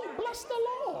said, so bless the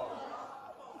Lord.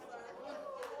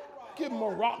 Give him a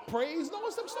rock praise. No,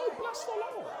 it's so bless the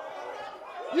Lord.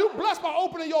 You blessed by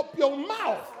opening your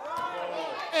mouth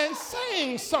and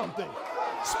saying something,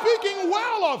 speaking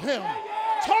well of him,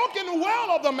 talking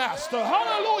well of the master.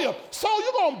 Hallelujah. So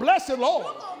you're going to bless the Lord.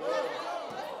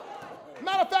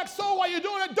 Matter of fact, so while you're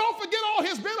doing it, don't forget all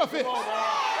his benefits.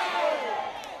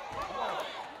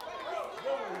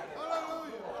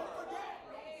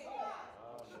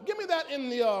 Give me that in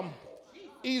the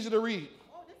easy to read.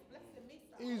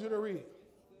 Easy to read.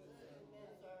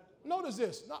 Notice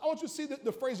this. Now, I want you to see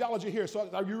the phraseology here so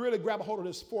you really grab a hold of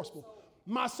this forceful.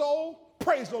 My soul,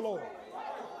 praise the Lord.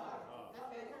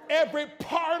 Every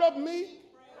part of me,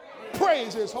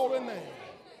 praise his holy name.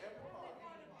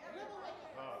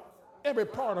 Every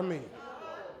part of me.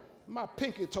 My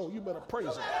pinky toe, you better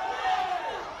praise him.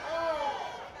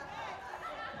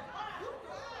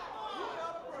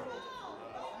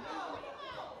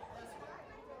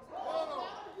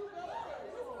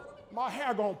 My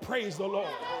hair gonna praise the Lord.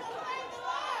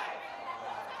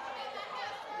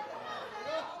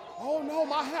 Oh no,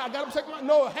 my hair, I gotta protect my,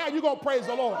 no, hair, you gonna praise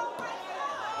the Lord.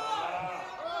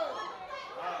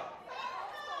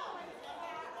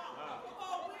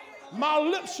 My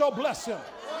lips shall bless him.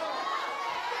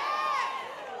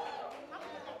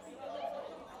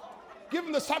 Give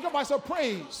him the sacrifice of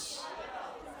praise.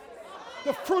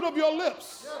 The fruit of your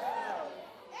lips.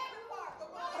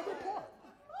 Every part.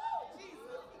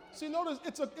 See, notice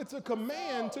it's a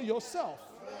command to yourself.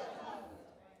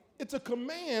 It's a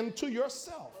command to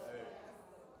yourself.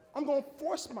 I'm going to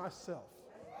force myself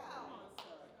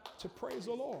to praise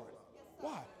the Lord.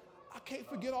 Why? I can't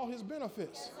forget all his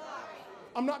benefits.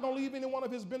 I'm not going to leave any one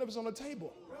of his benefits on the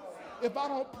table. If I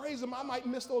don't praise him, I might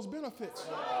miss those benefits.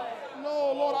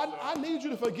 No, Lord, I need you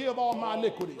to forgive all my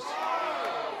iniquities.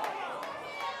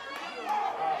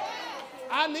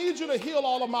 I need you to heal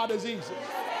all of my diseases.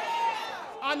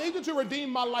 I need you to redeem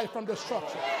my life from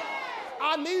destruction.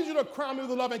 I need you to crown me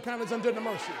with loving kindness and tender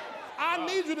mercy. I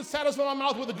need you to satisfy my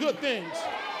mouth with the good things.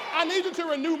 I need you to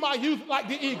renew my youth like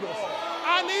the eagles.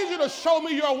 I need you to show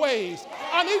me your ways.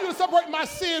 I need you to separate my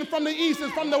sin from the east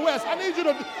and from the west. I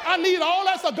need all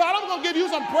that stuff. God, I'm going to give you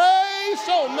some praise.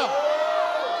 Show no.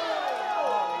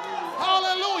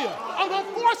 Hallelujah. I'm going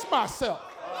to force myself.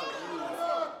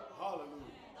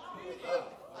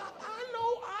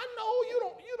 I know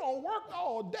you don't work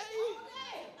all day,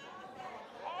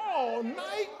 all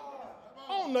night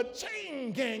on the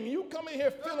chain gang. You come in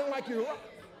here feeling like you're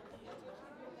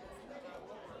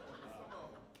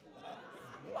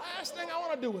last thing I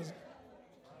want to do is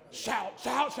shout,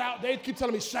 shout, shout. They keep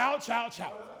telling me shout, shout,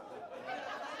 shout.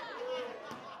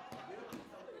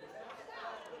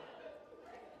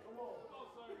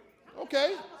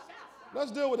 Okay,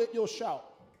 let's deal with it. You'll shout.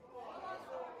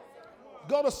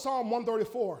 Go to Psalm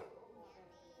 134.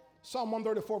 Psalm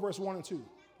 134, verse 1 and 2.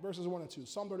 Verses 1 and 2.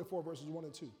 Psalm 34, verses 1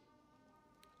 and 2.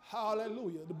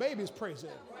 Hallelujah. The babies praise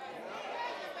him.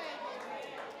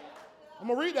 I'm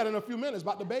going to read that in a few minutes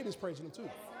about the babies praising him too.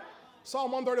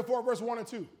 Psalm 134, verse 1 and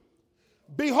 2.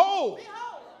 Behold,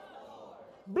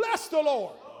 bless the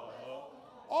Lord,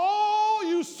 all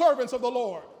you servants of the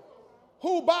Lord,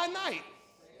 who by night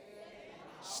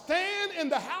stand in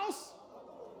the house,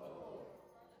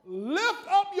 lift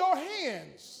up your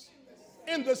hands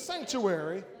in the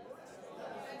sanctuary,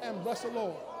 and bless the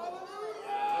Lord.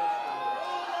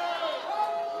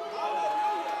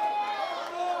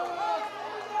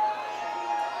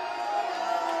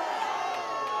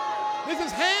 This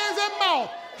is hands and mouth,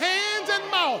 hands and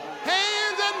mouth,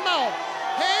 hands and mouth,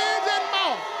 hands and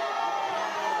mouth.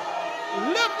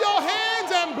 Lift your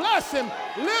hands and bless him.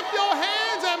 Lift your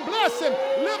hands and bless him.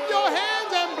 Lift your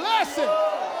hands and bless him.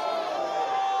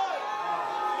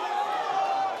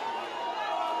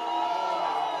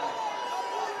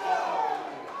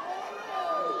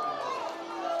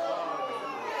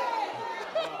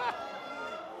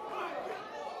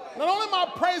 Not only am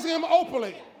I praising him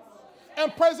openly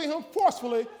and praising him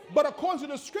forcefully, but according to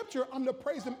the scripture, I'm to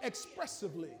praise him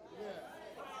expressively.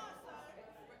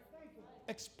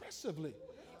 Expressively,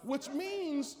 which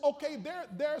means, okay,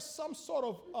 there's some sort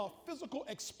of physical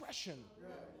expression.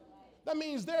 That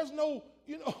means there's no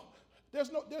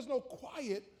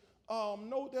quiet,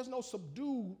 there's no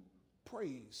subdued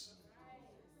praise.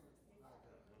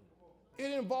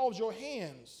 It involves your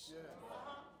hands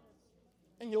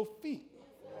and your feet.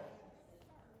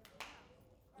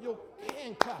 Your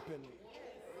hand clapping.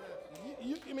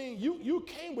 You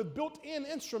came with built-in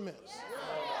instruments.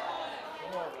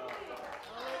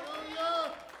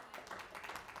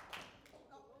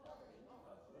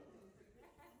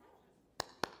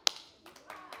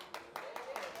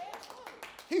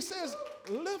 He says,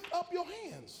 lift up your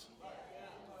hands.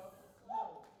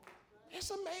 It's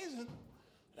amazing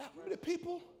that the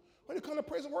people, when they come to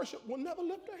praise and worship, will never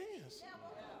lift their hands.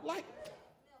 Like,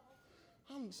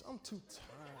 I'm too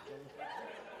tired.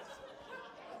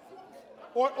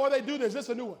 Or they do this. This is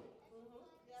a new one.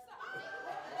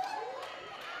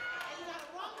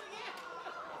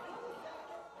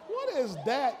 What is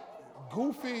that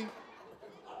goofy?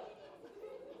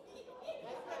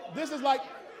 This is like,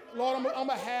 Lord, I'm going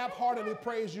to half-heartedly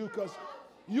praise you because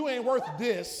you ain't worth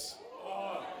this.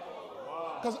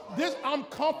 Because this, I'm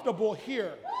comfortable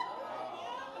here.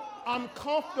 I'm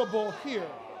comfortable here.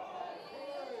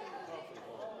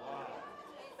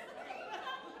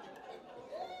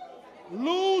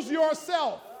 Lose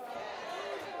yourself.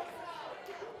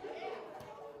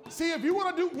 See, if you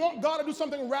want God to do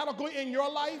something radical in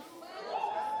your life,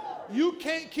 you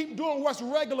can't keep doing what's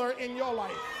regular in your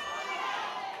life.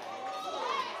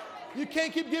 You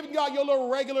can't keep giving God your little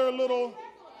regular little.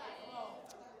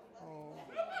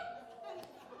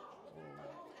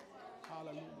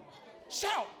 Hallelujah.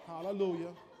 Shout. Hallelujah.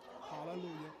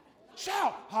 Hallelujah.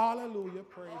 Shout. Hallelujah.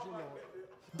 Praise you, Lord.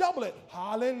 Double it.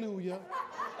 Hallelujah.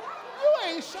 You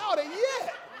ain't shouted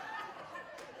yet.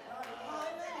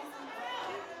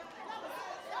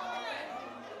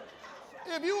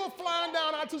 If you were flying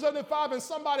down I-275 and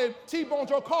somebody T-boned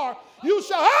your car, you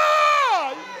shout,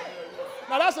 ah!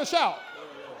 Now that's a shout.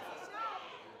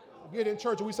 You get in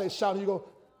church and we say shout and you go,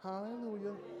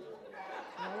 hallelujah,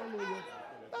 hallelujah.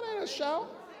 That ain't a shout.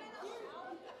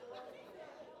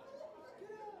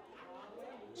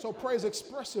 So praise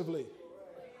expressively.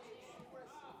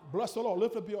 Bless the Lord.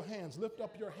 Lift up your hands. Lift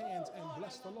up your hands and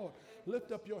bless the Lord.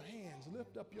 Lift up your hands.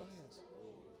 Lift up your hands.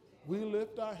 We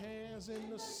lift our hands in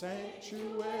the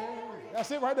sanctuary.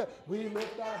 That's it right there. We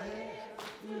lift our hands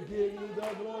to give you the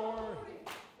glory.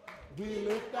 We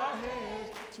lift our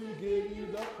hands to give you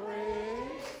the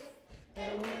praise.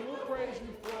 And we will praise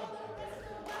you for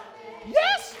it.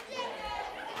 Yes!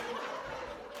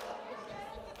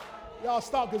 Y'all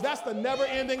stop, because that's the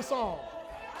never-ending song.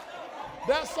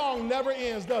 That song never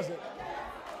ends, does it?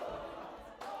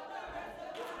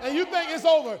 And you think it's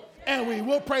over. And we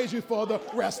will praise you for the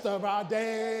rest of our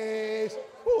days.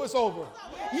 Ooh, it's over.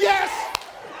 Yes!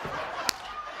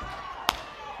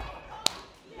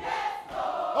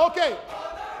 Okay.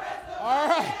 All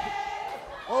right.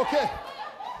 Okay.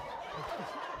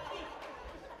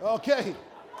 Okay.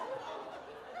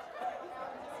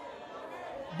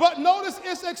 But notice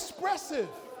it's expressive.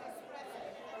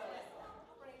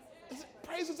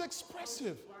 Praise is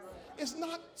expressive. It's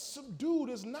not subdued.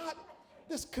 It's not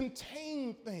this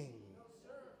contained thing.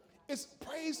 It's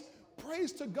praise.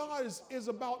 Praise to God is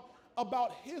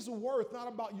about his worth, not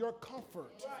about your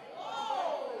comfort.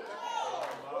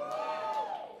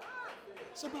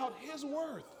 It's about his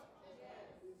worth.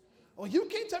 Well, you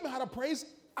can't tell me how to praise.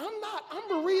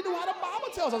 I'm reading how the Bible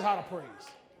tells us how to praise.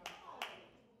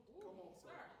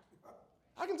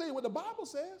 I can tell you what the Bible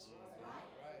says.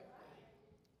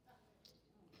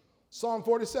 Psalm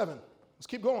 47. Let's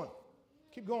keep going.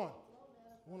 Keep going.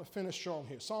 I want to finish strong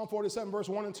here. Psalm 47, verse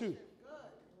 1 and 2.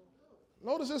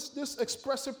 Notice this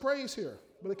expressive praise here,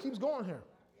 but it keeps going here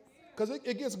because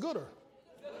it gets gooder.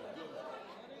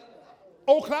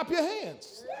 Oh, clap your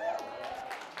hands.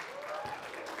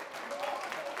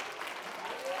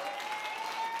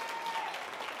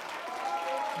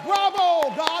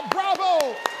 Bravo, God,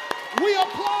 bravo. We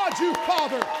applaud you,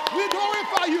 Father. We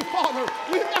glorify you, Father.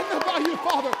 We magnify you,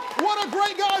 Father. What a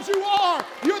great God you are.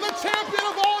 You're the champion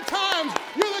of all times.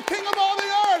 You're the king of all the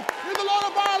earth. You're the Lord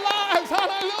of our lives.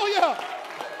 Hallelujah.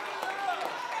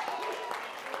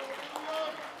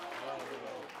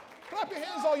 Clap your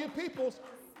hands, all you peoples,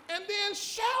 and then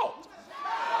shout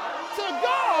to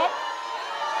God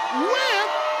with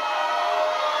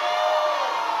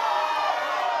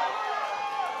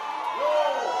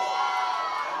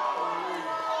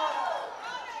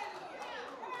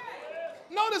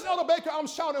Notice, Elder Baker, I'm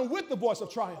shouting with the voice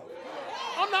of triumph.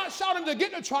 I'm not shouting to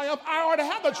get the triumph. I already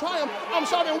have the triumph. I'm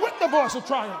shouting with the voice of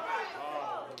triumph.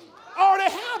 I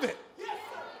already have it.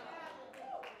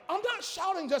 I'm not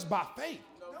shouting just by faith.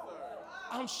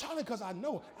 I'm shouting because I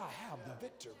know I have the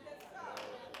victory.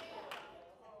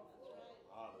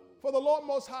 For the Lord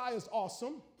Most High is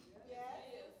awesome.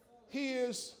 He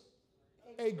is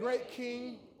a great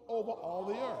king over all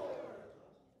the earth.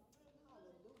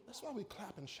 That's why we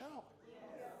clap and shout.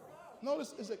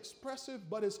 Notice it's expressive,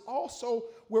 but it's also,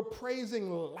 we're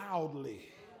praising loudly.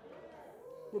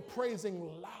 We're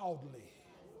praising loudly.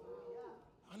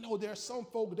 I know there are some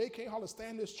folk, they can't hardly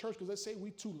stand this church because they say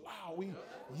we too loud. We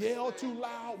yell too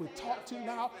loud. We talk too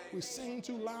loud. We sing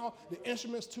too loud. The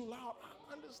instruments too loud.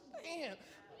 I understand.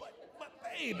 But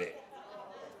baby,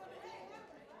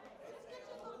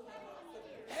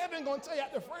 heaven going to tell you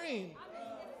out the frame.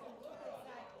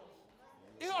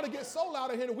 It ought to get so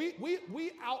loud in here that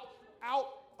we out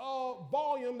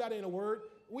volume, that ain't a word.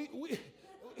 We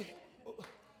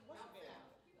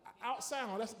out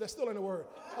sound, that's still in the word.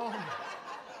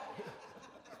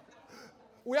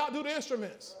 We outdo the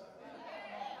instruments.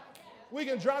 We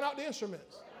can drown out the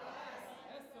instruments.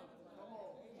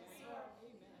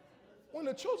 When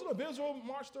the children of Israel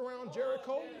marched around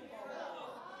Jericho,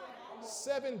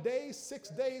 7 days, 6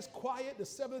 days quiet, the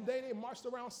seventh day they marched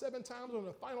around 7 times. On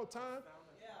the final time,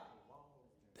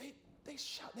 they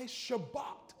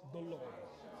shabbat the Lord.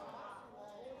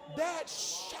 That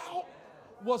shout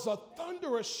was a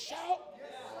thunderous shout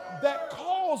that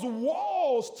caused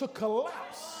walls to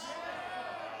collapse.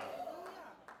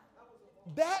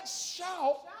 That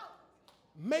shout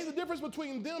made the difference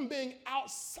between them being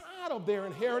outside of their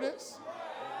inheritance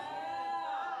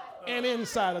and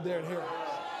inside of their inheritance.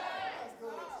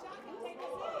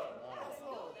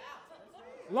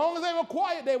 Long as they were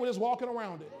quiet, they were just walking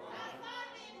around it.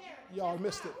 Y'all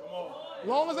missed it.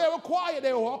 Long as they were quiet,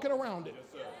 they were walking around it.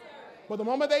 But the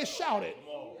moment they shouted,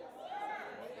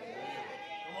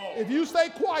 if you stay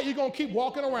quiet, you're going to keep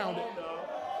walking around it.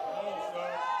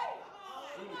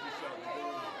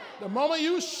 The moment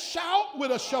you shout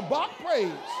with a Shabbat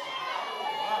praise,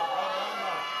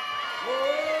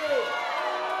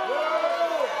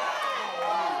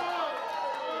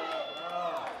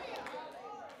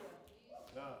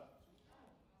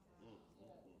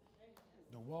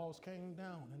 the walls came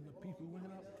down and the people went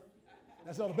up.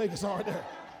 That's all the Baker song right there.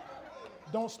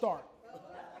 Don't start.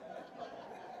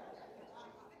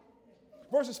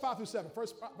 Verses 5 through 7.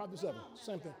 First 5 through 7.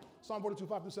 Same thing. Psalm 42,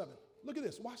 5 through 7. Look at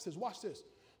this. Watch this. Watch this.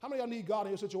 How many of y'all need God in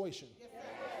your situation? Yes,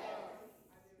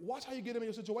 watch how you get him in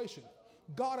your situation.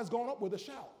 God has gone up with a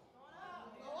shout.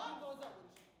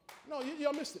 No,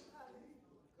 y'all missed it.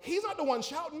 He's not the one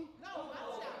shouting.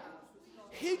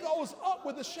 He goes up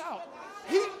with a shout.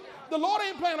 The Lord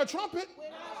ain't playing a trumpet.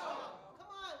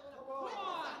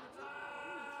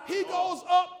 He goes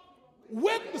up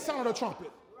with the sound of the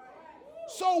trumpet.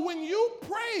 So when you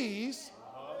praise,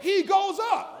 he goes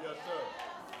up. Yes, sir.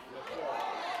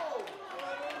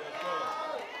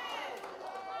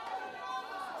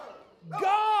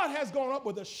 God has gone up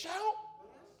with a shout,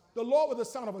 the Lord with the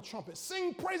sound of a trumpet.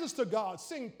 Sing praises to God.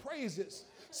 Sing praises.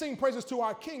 Sing praises to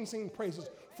our King. Sing praises.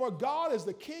 For God is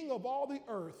the King of all the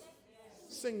earth.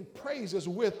 Sing praises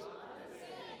with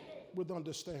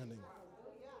understanding.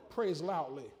 Praise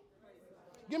loudly.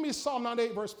 Give me Psalm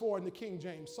 98 verse 4 in the King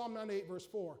James. Psalm 98 verse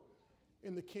 4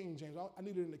 in the King James. I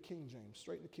need it in the King James.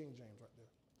 Straight in the King James right there.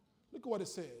 Look at what it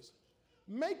says.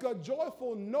 Make a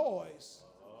joyful noise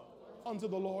unto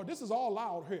the Lord. This is all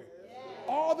loud here.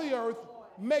 All the earth,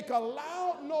 make a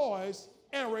loud noise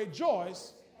and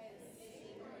rejoice.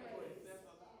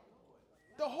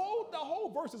 The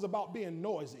whole verse is about being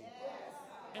noisy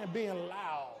and being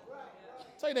loud.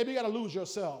 Tell you, you got to lose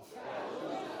yourself.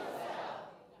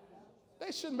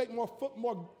 They shouldn't make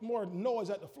more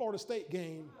noise at the Florida State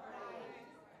game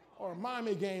or a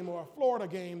Miami game or a Florida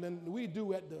game than we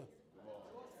do at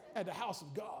the house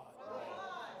of God.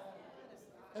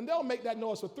 And they'll make that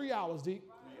noise for 3 hours, Deep.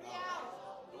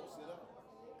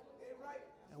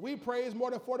 And we praise more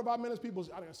than 45 minutes. People,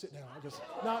 I gotta sit down.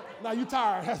 Now you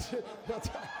tired.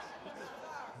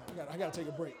 I gotta take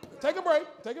a break. Take a break.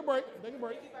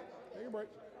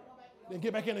 Then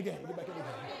get back in the game.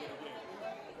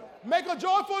 Make a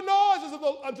joyful noise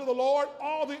unto the Lord,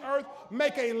 all the earth.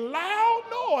 Make a loud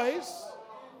noise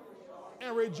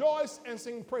and rejoice and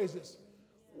sing praises.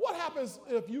 What happens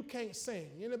if you can't sing?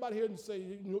 Anybody here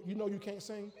say, you know you can't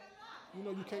sing? You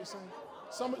know you can't sing?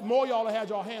 Some more of y'all have had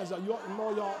your hands up.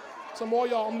 Some more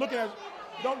of y'all, I'm looking at,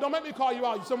 don't make me call you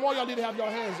out. Some more of y'all need to have your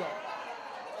hands up.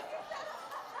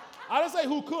 I didn't say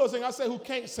who could sing, I say who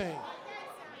can't sing.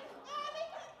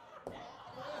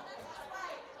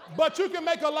 But you can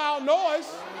make a loud noise.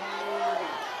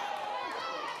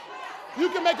 You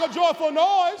can make a joyful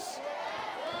noise.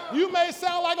 You may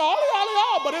sound like ollie,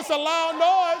 but it's a loud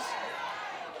noise.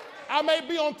 I may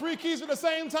be on 3 keys at the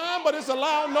same time, but it's a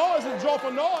loud noise, a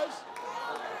joyful noise.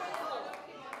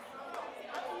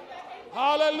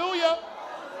 Hallelujah.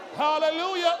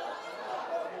 Hallelujah.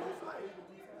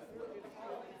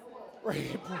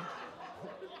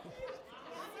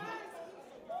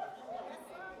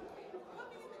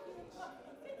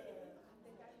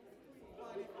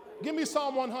 Give me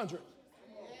Psalm 100.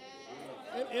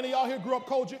 Any of y'all here grew up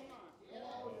Kojic?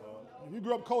 If you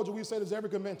grew up Kojic, we say this every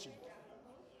convention.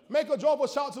 Make a joyful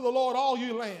shout to the Lord, all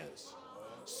you lands.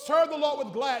 Serve the Lord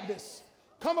with gladness.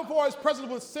 Come before his presence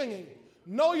with singing.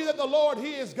 Know ye that the Lord,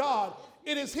 he is God.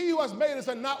 It is he who has made us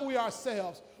and not we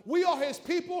ourselves. We are his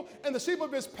people and the sheep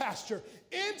of his pasture.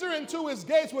 Enter into his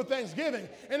gates with thanksgiving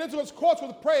and into his courts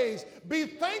with praise. Be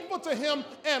thankful to him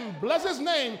and bless his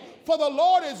name, for the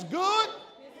Lord is good.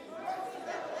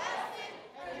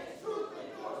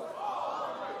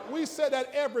 We said that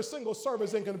every single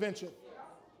service in convention.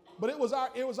 But it was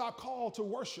our call to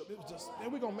worship. It was just,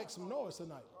 and we're going to make some noise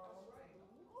tonight.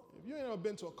 If you ain't ever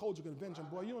been to a culture convention,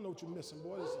 boy, you don't know what you're missing,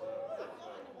 boy.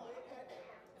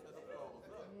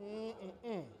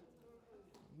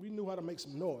 We knew how to make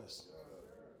some noise.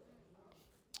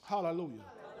 Hallelujah.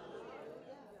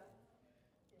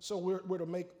 So we're to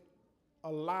make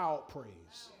a loud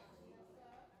praise.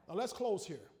 Now let's close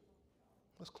here.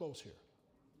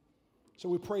 So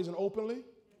we're praising openly.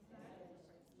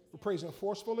 We're praising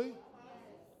forcefully.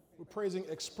 We're praising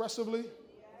expressively.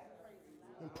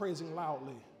 And praising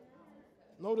loudly.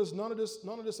 Notice none of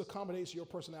this accommodates your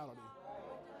personality.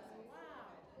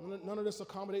 None of this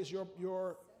accommodates your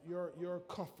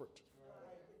comfort.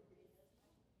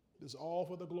 This is all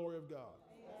for the glory of God.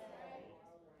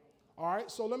 All right,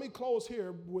 so let me close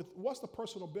here with what's the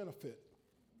personal benefit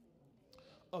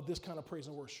of this kind of praise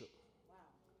and worship.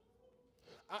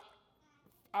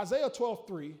 Isaiah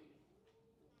 12:3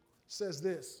 says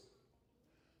this: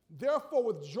 therefore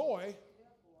with joy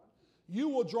you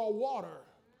will draw water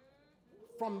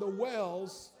from the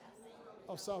wells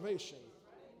of salvation.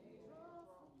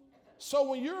 So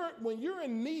when you're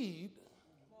in need,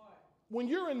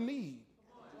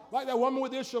 like that woman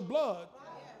with the issue of blood,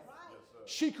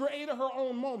 she created her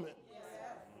own moment.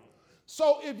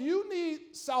 So if you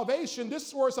need salvation,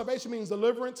 this word salvation means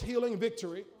deliverance, healing,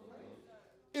 victory.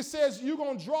 It says you're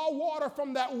going to draw water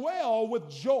from that well with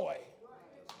joy.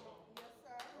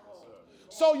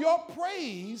 So your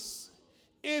praise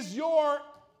is your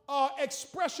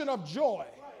expression of joy.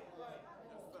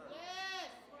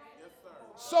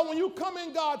 So when you come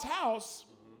in God's house,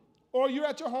 or you're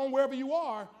at your home, wherever you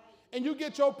are, and you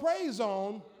get your praise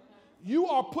on, you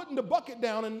are putting the bucket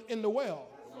down in the well.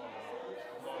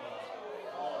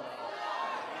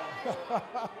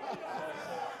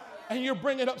 And you're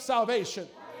bringing up salvation.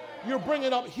 You're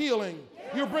bringing up healing.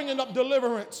 You're bringing up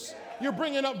deliverance. You're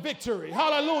bringing up victory.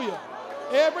 Hallelujah.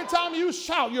 Every time you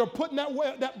shout, you're putting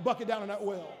that bucket down in that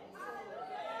well.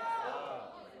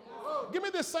 Give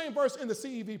me this same verse in the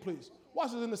CEV, please.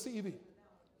 Watch this in the CEV.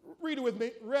 Read it with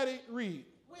me. Ready? Read.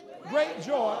 Great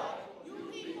joy. You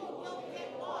people will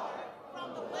get water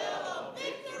from the well of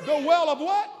victory. The well of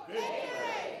what? Victory.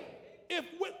 If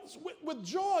with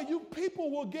joy, you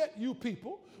people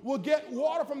will get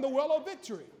water from the well of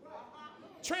victory.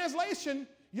 Translation,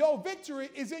 your victory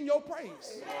is in your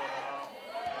praise.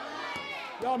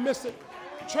 Y'all missed it.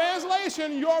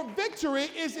 Translation, your victory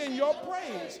is in your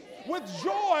praise. With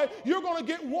joy, you're going to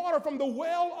get water from the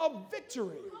well of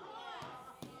victory.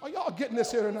 Are y'all getting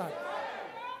this here tonight?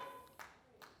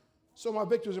 So my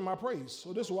victory is in my praise.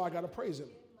 So this is why I got to praise him.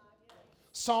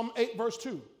 Psalm 8, verse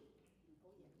 2.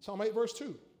 Psalm 8, verse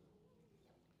 2.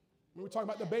 When we talk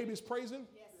about the babies praising,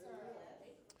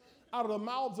 out of the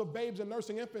mouths of babes and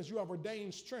nursing infants, you have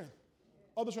ordained strength.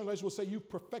 Other translations will say you've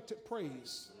perfected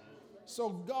praise. So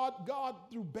God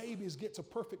through babies gets a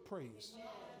perfect praise.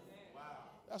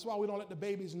 That's why we don't let the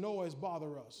baby's noise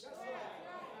bother us.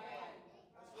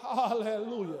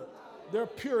 Hallelujah. They're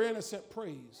pure, innocent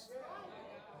praise.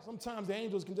 Sometimes the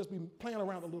angels can just be playing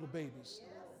around with little babies.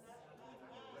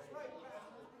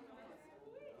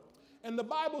 And the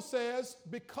Bible says,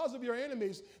 because of your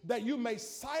enemies, that you may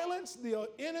silence the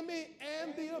enemy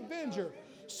and the avenger.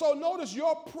 So notice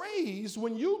your praise,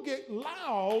 when you get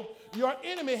loud, your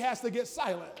enemy has to get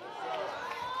silent.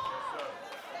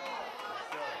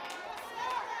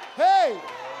 Hey,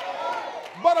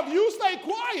 but if you stay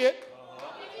quiet,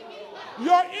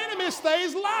 your enemy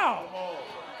stays loud.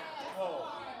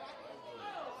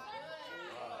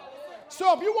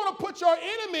 So if you want to put your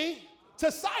enemy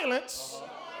to silence,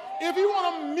 if you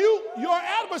want to mute your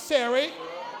adversary,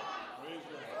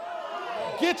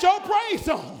 get your praise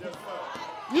on.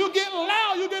 You get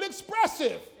loud, you get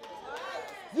expressive.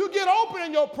 You get open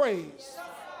in your praise.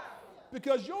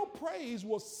 Because your praise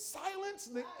will silence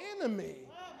the enemy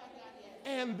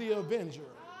and the avenger.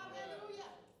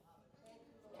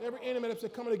 Every enemy that's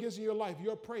coming against you in your life,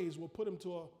 your praise will put him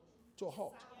to a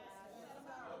halt.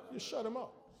 You shut him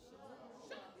up.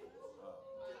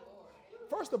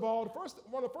 First of all,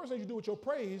 one of the first things you do with your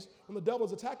praise when the devil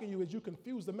is attacking you is you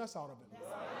confuse the mess out of him.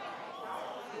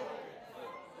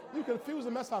 You confuse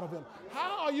the mess out of him.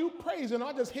 How are you praising?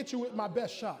 I just hit you with my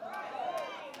best shot.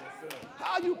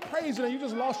 How are you praising and you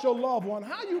just lost your loved one?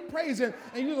 How are you praising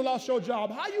and you just lost your job?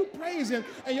 How are you praising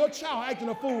and your child acting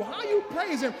a fool? How are you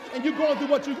praising and you going through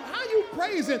what you? How are you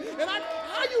praising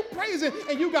how are you praising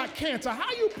and you got cancer? How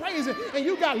are you praising and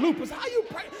you got lupus? How are you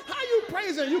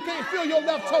praising and you can't feel your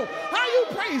left toe? How are you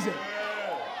praising?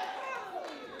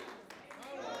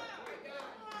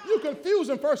 You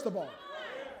confusing first of all.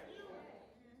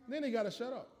 Then he got to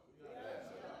shut up.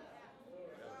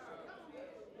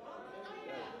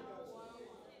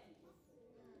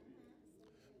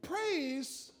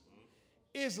 Praise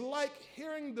is like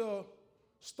hearing the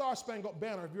Star Spangled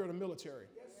Banner if you're in the military.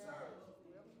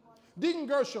 Deacon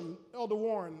Gershom, Elder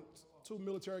Warren, two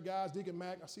military guys, Deacon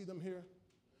Mack, I see them here.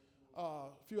 A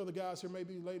few other guys here,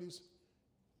 maybe ladies.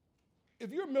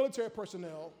 If you're military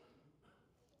personnel,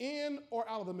 in or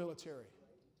out of the military,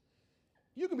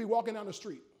 you can be walking down the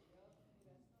street.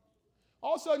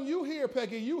 All of a sudden, you hear,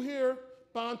 Peggy, you hear,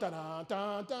 dun, dun, dun,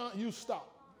 dun, dun, you stop.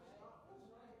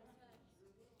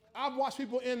 I've watched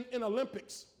people in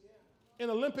Olympics, in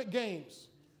Olympic Games.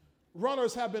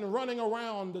 Runners have been running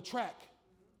around the track,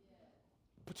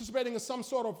 participating in some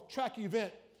sort of track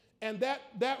event, and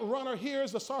that runner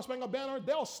hears the Star Spangled Banner,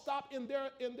 they'll stop in their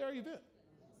event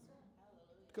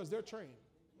because they're trained.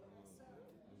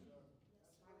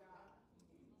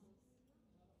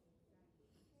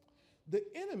 The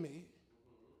enemy,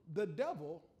 the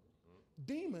devil,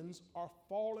 demons are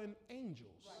fallen angels.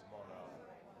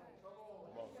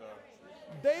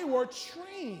 They were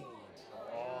trained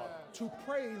to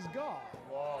praise God.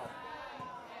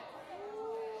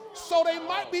 So they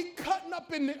might be cutting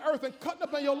up in the earth and cutting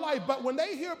up in your life, but when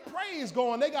they hear praise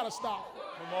going, they got to stop.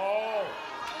 Come on.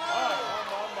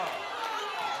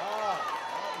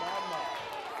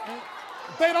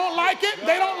 They don't like it.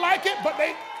 They don't like it, but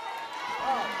they...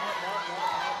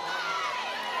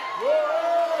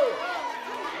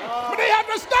 But they have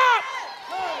to stop.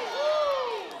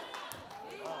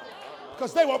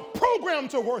 Because they were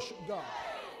programmed to worship God.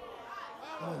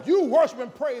 When you worship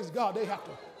and praise God, they have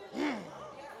to. That's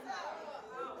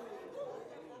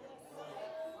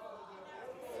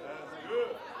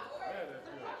good.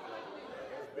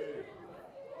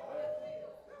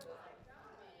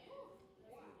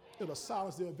 It'll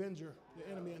silence the avenger, the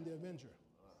enemy and the avenger.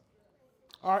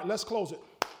 All right, let's close it.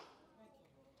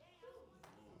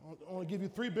 I want to give you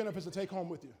 3 benefits to take home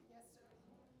with you.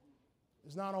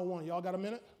 It's 9:01. Y'all got a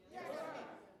minute?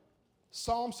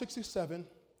 Psalm 67,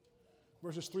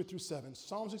 verses 3 through 7.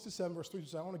 Psalm 67, verse 3 through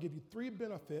 7. I want to give you 3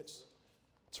 benefits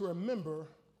to remember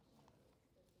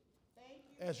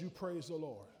as you praise the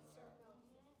Lord.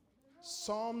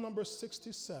 Psalm number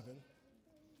 67,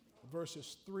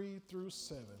 verses 3 through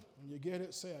 7. When you get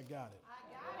it, say, I got it.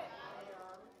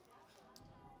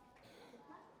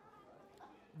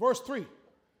 Verse 3.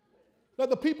 Let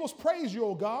the peoples praise you,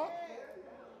 O God.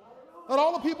 Let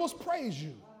all the peoples praise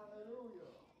you.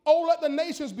 Oh, let the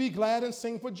nations be glad and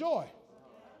sing for joy.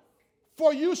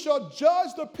 For you shall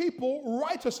judge the people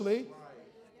righteously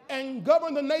and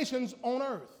govern the nations on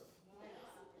earth.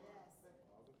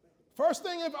 First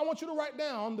thing, if I want you to write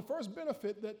down, the first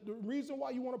benefit, that the reason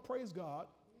why you want to praise God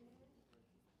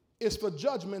is for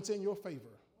judgments in your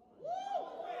favor.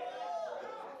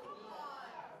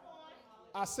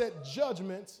 I said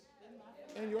judgments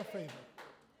in your favor.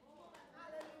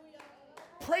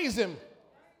 Praise him,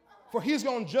 for he's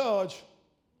going to judge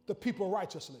the people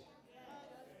righteously.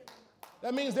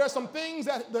 That means there's some things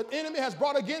that the enemy has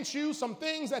brought against you, some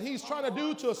things that he's trying to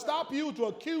do to stop you, to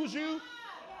accuse you,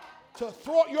 to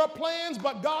thwart your plans.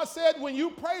 But God said, when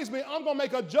you praise me, I'm going to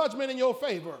make a judgment in your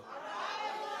favor.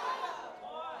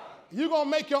 You're going to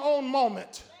make your own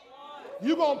moment.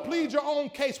 You're going to plead your own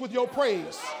case with your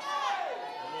praise.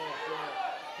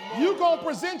 You're going to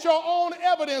present your own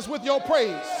evidence with your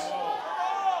praise.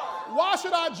 Why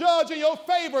should I judge in your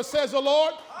favor, says the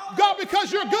Lord? God,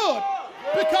 because you're good,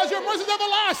 because your mercy is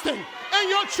everlasting, and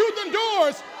your truth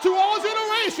endures to all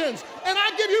generations. And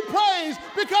I give you praise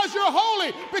because you're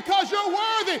holy, because you're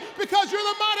worthy, because you're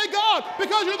the mighty God,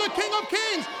 because you're the King of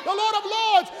kings, the Lord of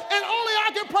lords, and only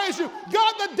I can praise you.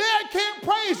 God, the dead can't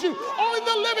praise you. Only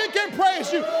the living can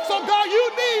praise you. So God, you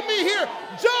need me here.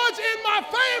 Judge in my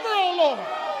favor, oh Lord.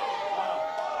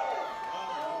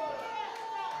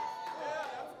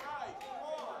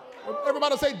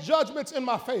 Everybody say, judgments in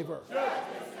my favor.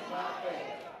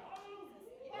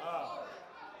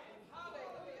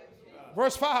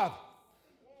 Verse 5.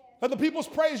 Let the peoples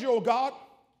praise you, O God.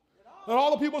 Let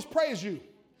all the peoples praise you.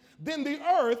 Then the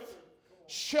earth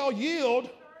shall yield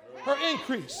her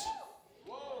increase.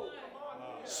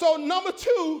 So number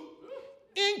 2,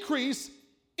 increase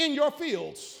in your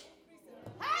fields.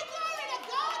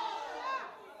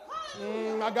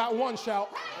 I got one shout.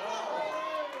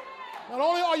 Not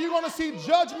only are you going to see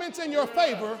judgments in your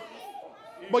favor,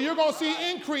 but you're going to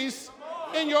see increase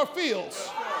in your fields.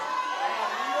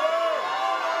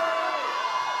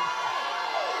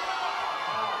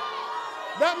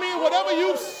 That means whatever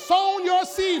you've sown your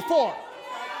seed for,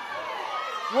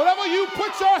 whatever you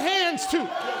put your hands to,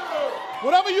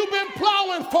 whatever you've been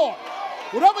plowing for,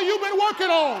 whatever you've been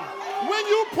working on, when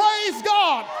you praise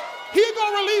God, He's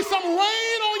going to release some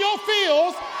rain on your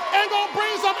fields and going to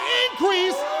bring some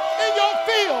increase in your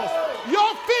fields.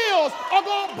 Your fields are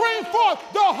going to bring forth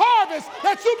the harvest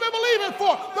that you've been believing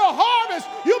for, the harvest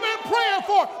you've been praying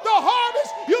for, the harvest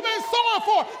you've been sowing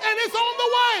for, and it's on the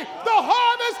way. The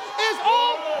harvest is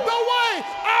on the way.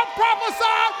 I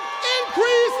prophesy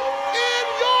increase in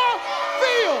your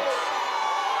fields.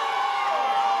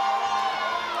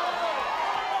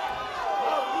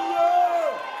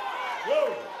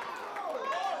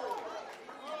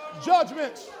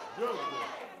 Judgments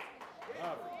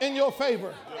in your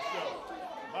favor.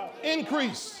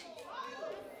 Increase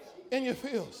in your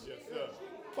fields.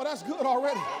 Well, that's good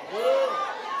already.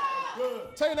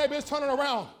 Tell your neighbor it's turning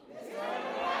around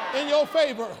in your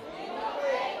favor.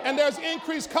 And there's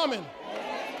increase coming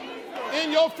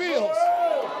in your fields.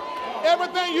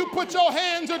 Everything you put your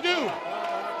hands to do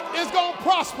is going to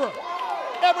prosper.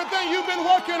 Everything you've been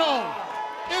working on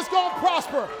is going to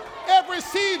prosper. Every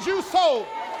seed you sow,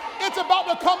 it's about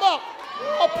to come up.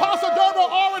 Apostle Durbo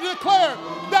already declared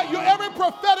that every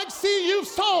prophetic seed you've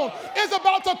sown is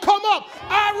about to come up.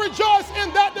 I rejoice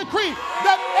in that decree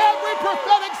that every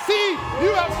prophetic seed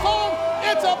you have sown,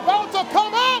 it's about to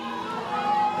come up.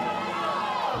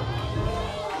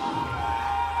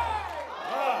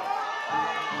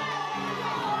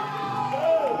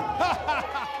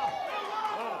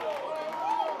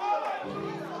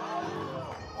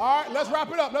 All right, let's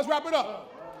wrap it up. Let's wrap it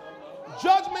up.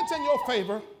 Judgments in your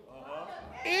favor.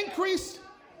 Increase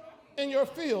in your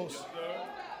fields.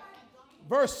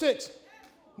 Verse 6.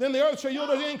 Then the earth shall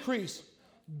yield an increase.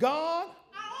 God,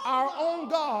 our own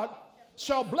God,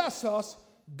 shall bless us.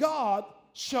 God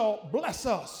shall bless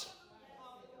us.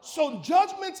 So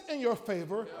judgments in your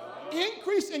favor,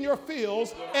 increase in your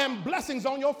fields, and blessings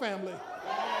on your family.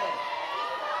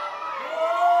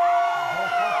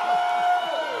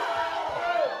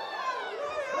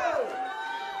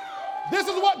 This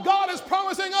is what God is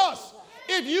promising us.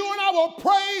 If you and I will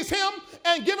praise Him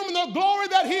and give Him the glory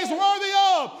that He's worthy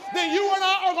of, then you and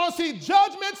I are going to see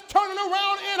judgments turning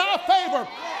around in our favor.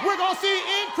 We're going to see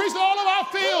increase in all of our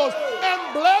fields, and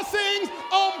blessings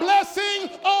on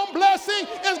blessing on blessing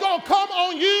is going to come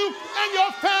on you and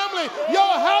your family.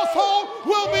 Your household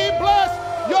will be blessed.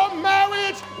 Your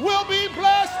marriage will be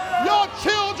blessed. Your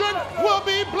children will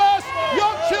be blessed.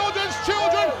 Your children's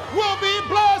children will be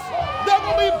blessed. They're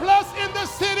going to be blessed in the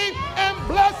city and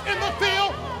blessed in the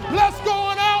field. Blessed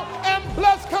going out and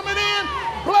blessed coming in.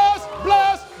 Blessed,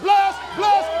 blessed, blessed,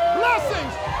 blessed.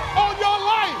 Blessings on your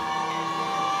life.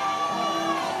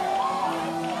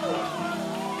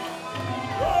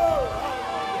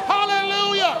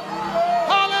 Hallelujah.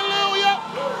 Hallelujah.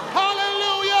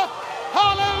 Hallelujah.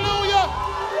 Hallelujah.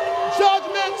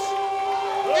 Judgments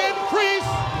increase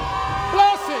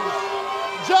blessings.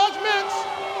 Judgments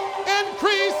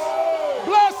increase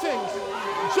blessings.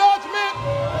 Judgment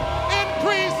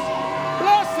increase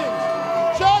blessings.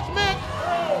 Judgment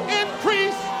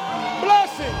increase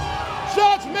blessings.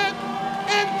 Judgment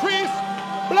increase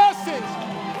blessings.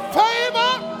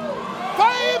 Favor,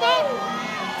 favor,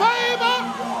 favor,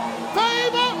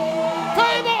 favor,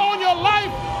 favor on your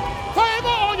life,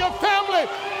 favor on your family,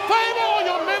 favor on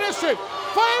your ministry,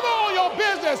 favor on your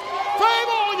business,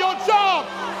 favor on your job,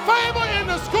 favor in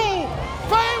the school,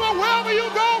 favor wherever you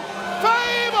go,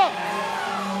 favor.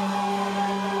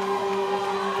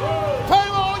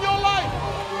 Favor on your life.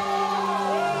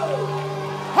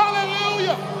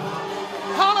 Hallelujah.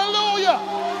 Hallelujah.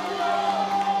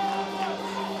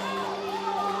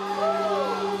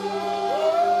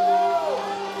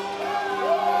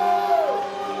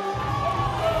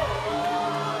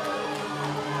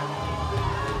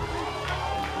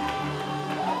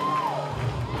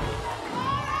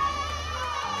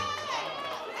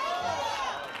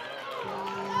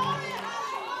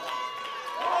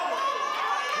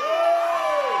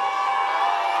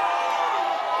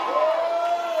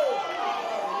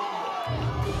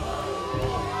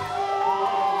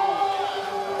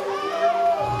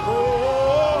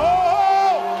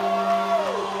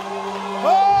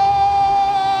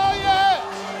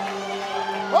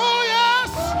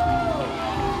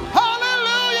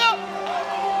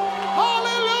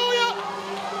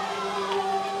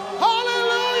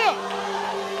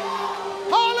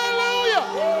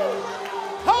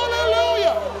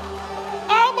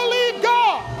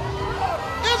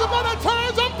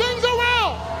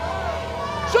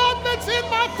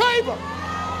 favor.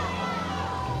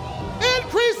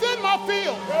 Increase in my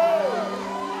field.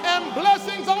 And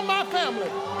blessings on my family.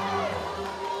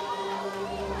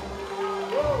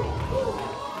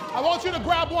 I want you to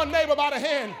grab one neighbor by the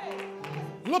hand.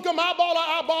 Look him eyeball to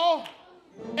eyeball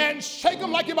and shake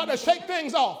him like you're about to shake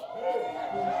things off.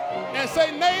 And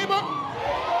say, neighbor,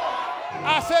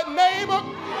 I said, neighbor,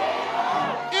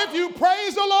 if you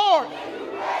praise the Lord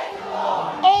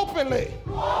openly,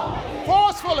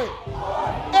 forcefully,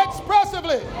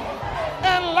 expressively,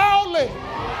 and loudly,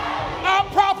 I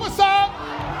prophesy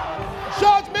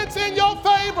judgments in your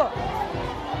favor,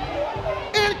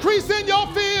 increase in your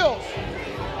fields,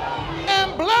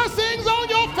 and blessings on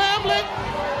your family.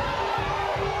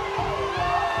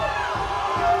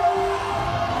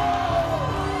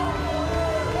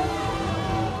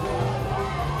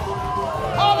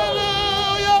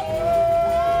 Hallelujah.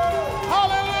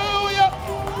 Hallelujah.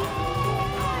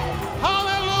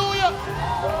 Hallelujah.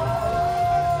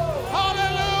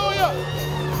 Hallelujah.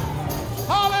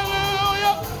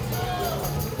 Hallelujah.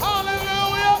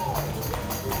 Hallelujah.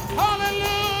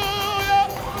 Hallelujah.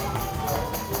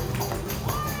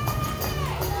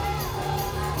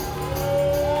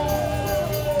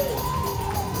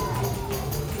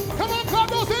 Come on, clap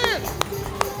those hands.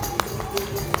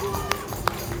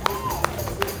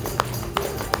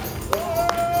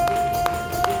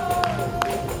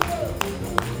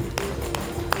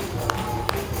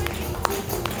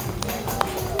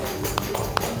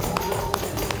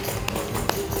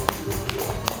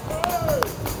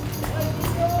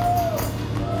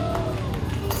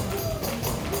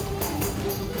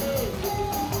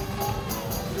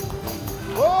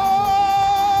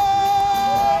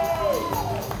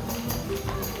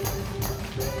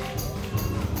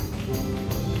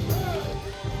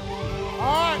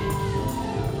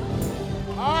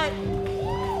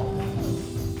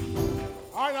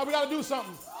 Now we got to do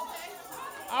something.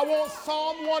 I want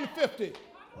Psalm 150.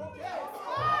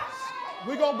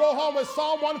 We're going to go home with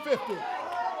Psalm 150.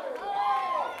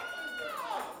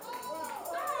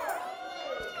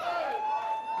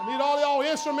 I need all y'all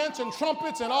instruments and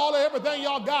trumpets and all of everything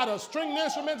y'all got us. Stringed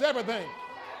instruments, everything.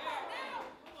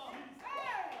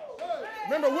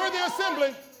 Remember, we're the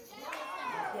assembly.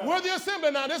 We're the assembly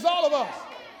now. This is all of us.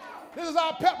 This is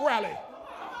our pep rally.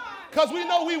 Because we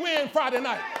know we win Friday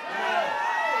night.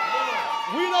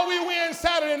 We know we win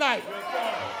Saturday night.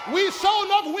 We show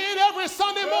enough win every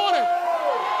Sunday morning.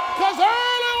 Because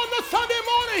early on the Sunday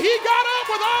morning, he got up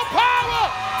with all power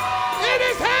in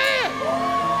his hand.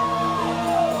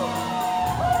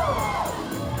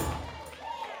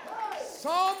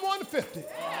 Psalm 150.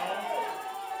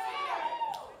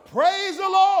 Praise the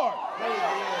Lord.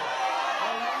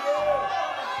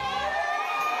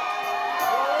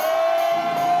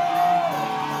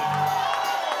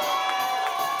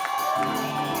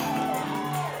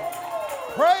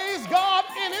 Praise God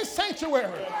in his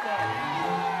sanctuary.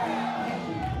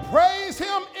 Praise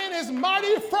him in his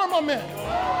mighty firmament.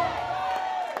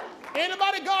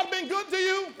 Anybody God been good to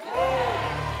you?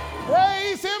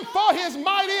 Praise him for his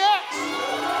mighty acts.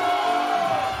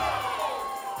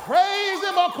 Praise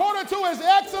him according to his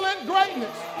excellent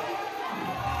greatness.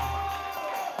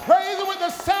 Praise him with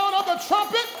the sound of the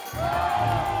trumpet.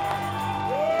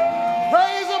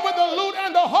 Praise him with the lute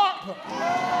and the harp.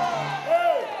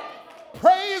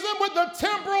 Praise him with the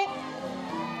timbrel.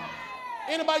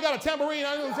 Anybody got a tambourine?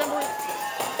 I know a tambourine.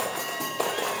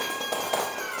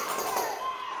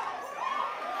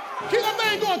 Keep that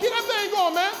thing going. Keep that thing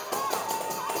going, man.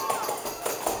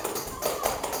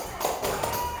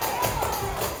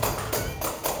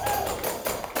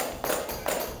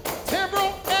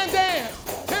 Timbrel and dance.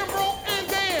 Timbrel and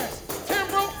dance.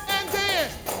 Timbrel and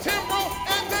dance. Timbrel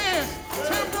and dance.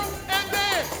 Timbrel and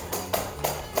dance.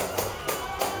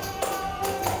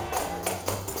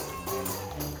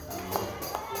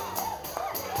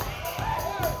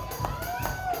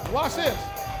 Watch this.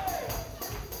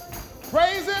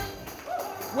 Praise him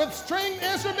with stringed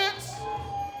instruments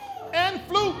and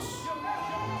flutes.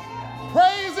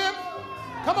 Praise him,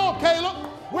 come on Caleb,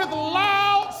 with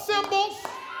loud cymbals.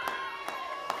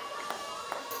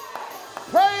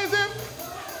 Praise him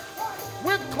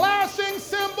with clashing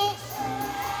cymbals.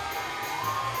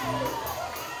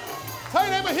 Tell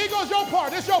your neighbor, here goes your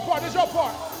part. This your part. This your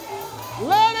part.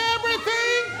 Let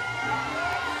everything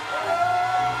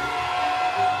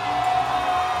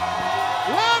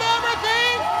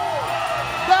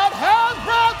that has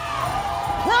breath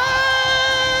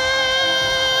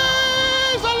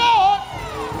praise the Lord.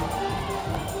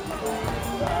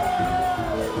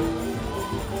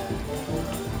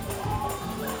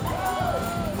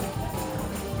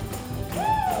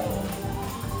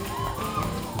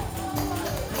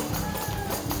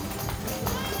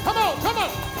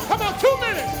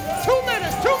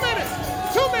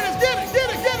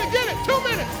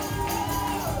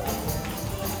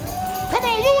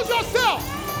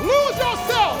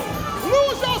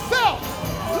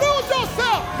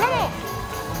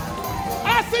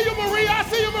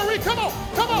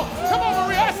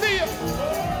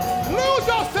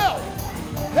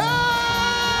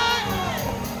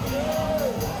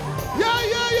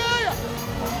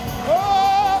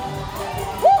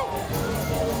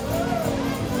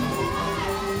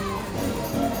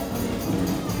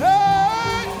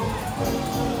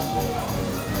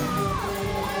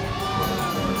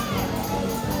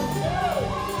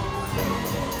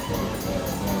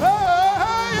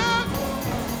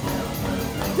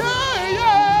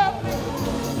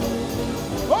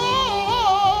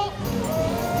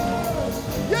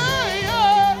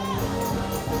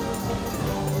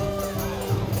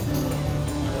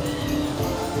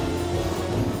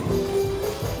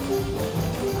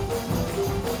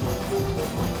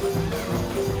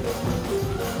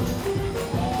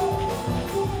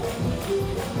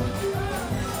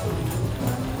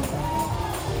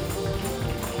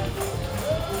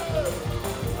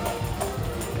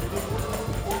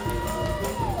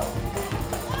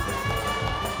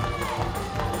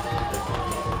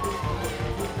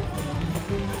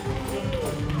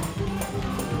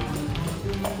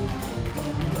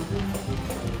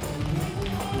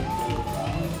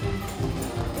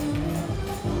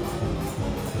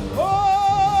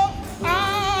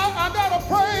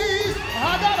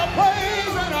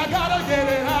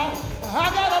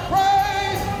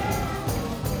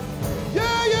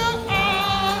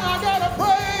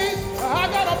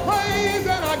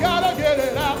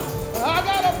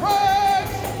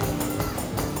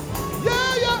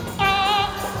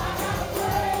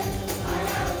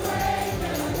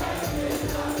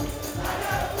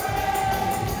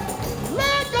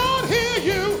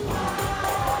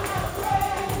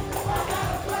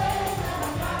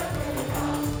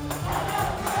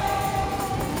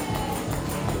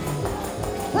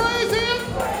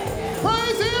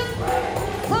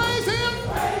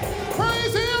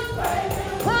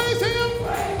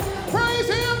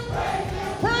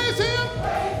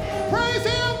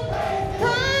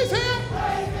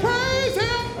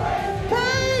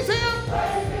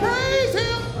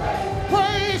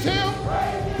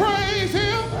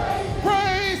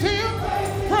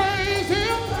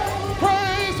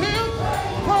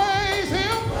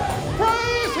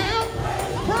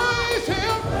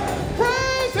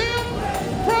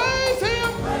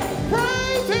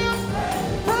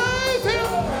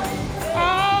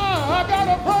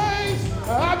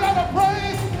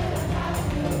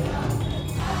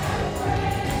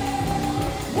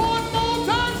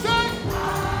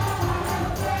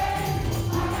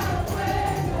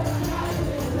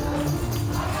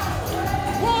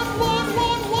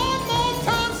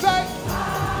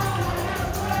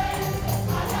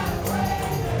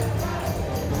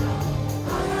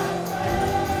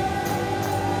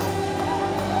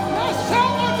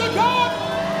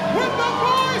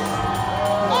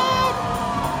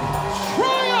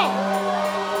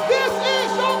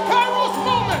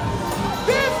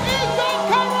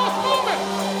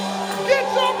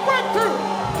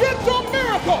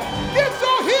 God.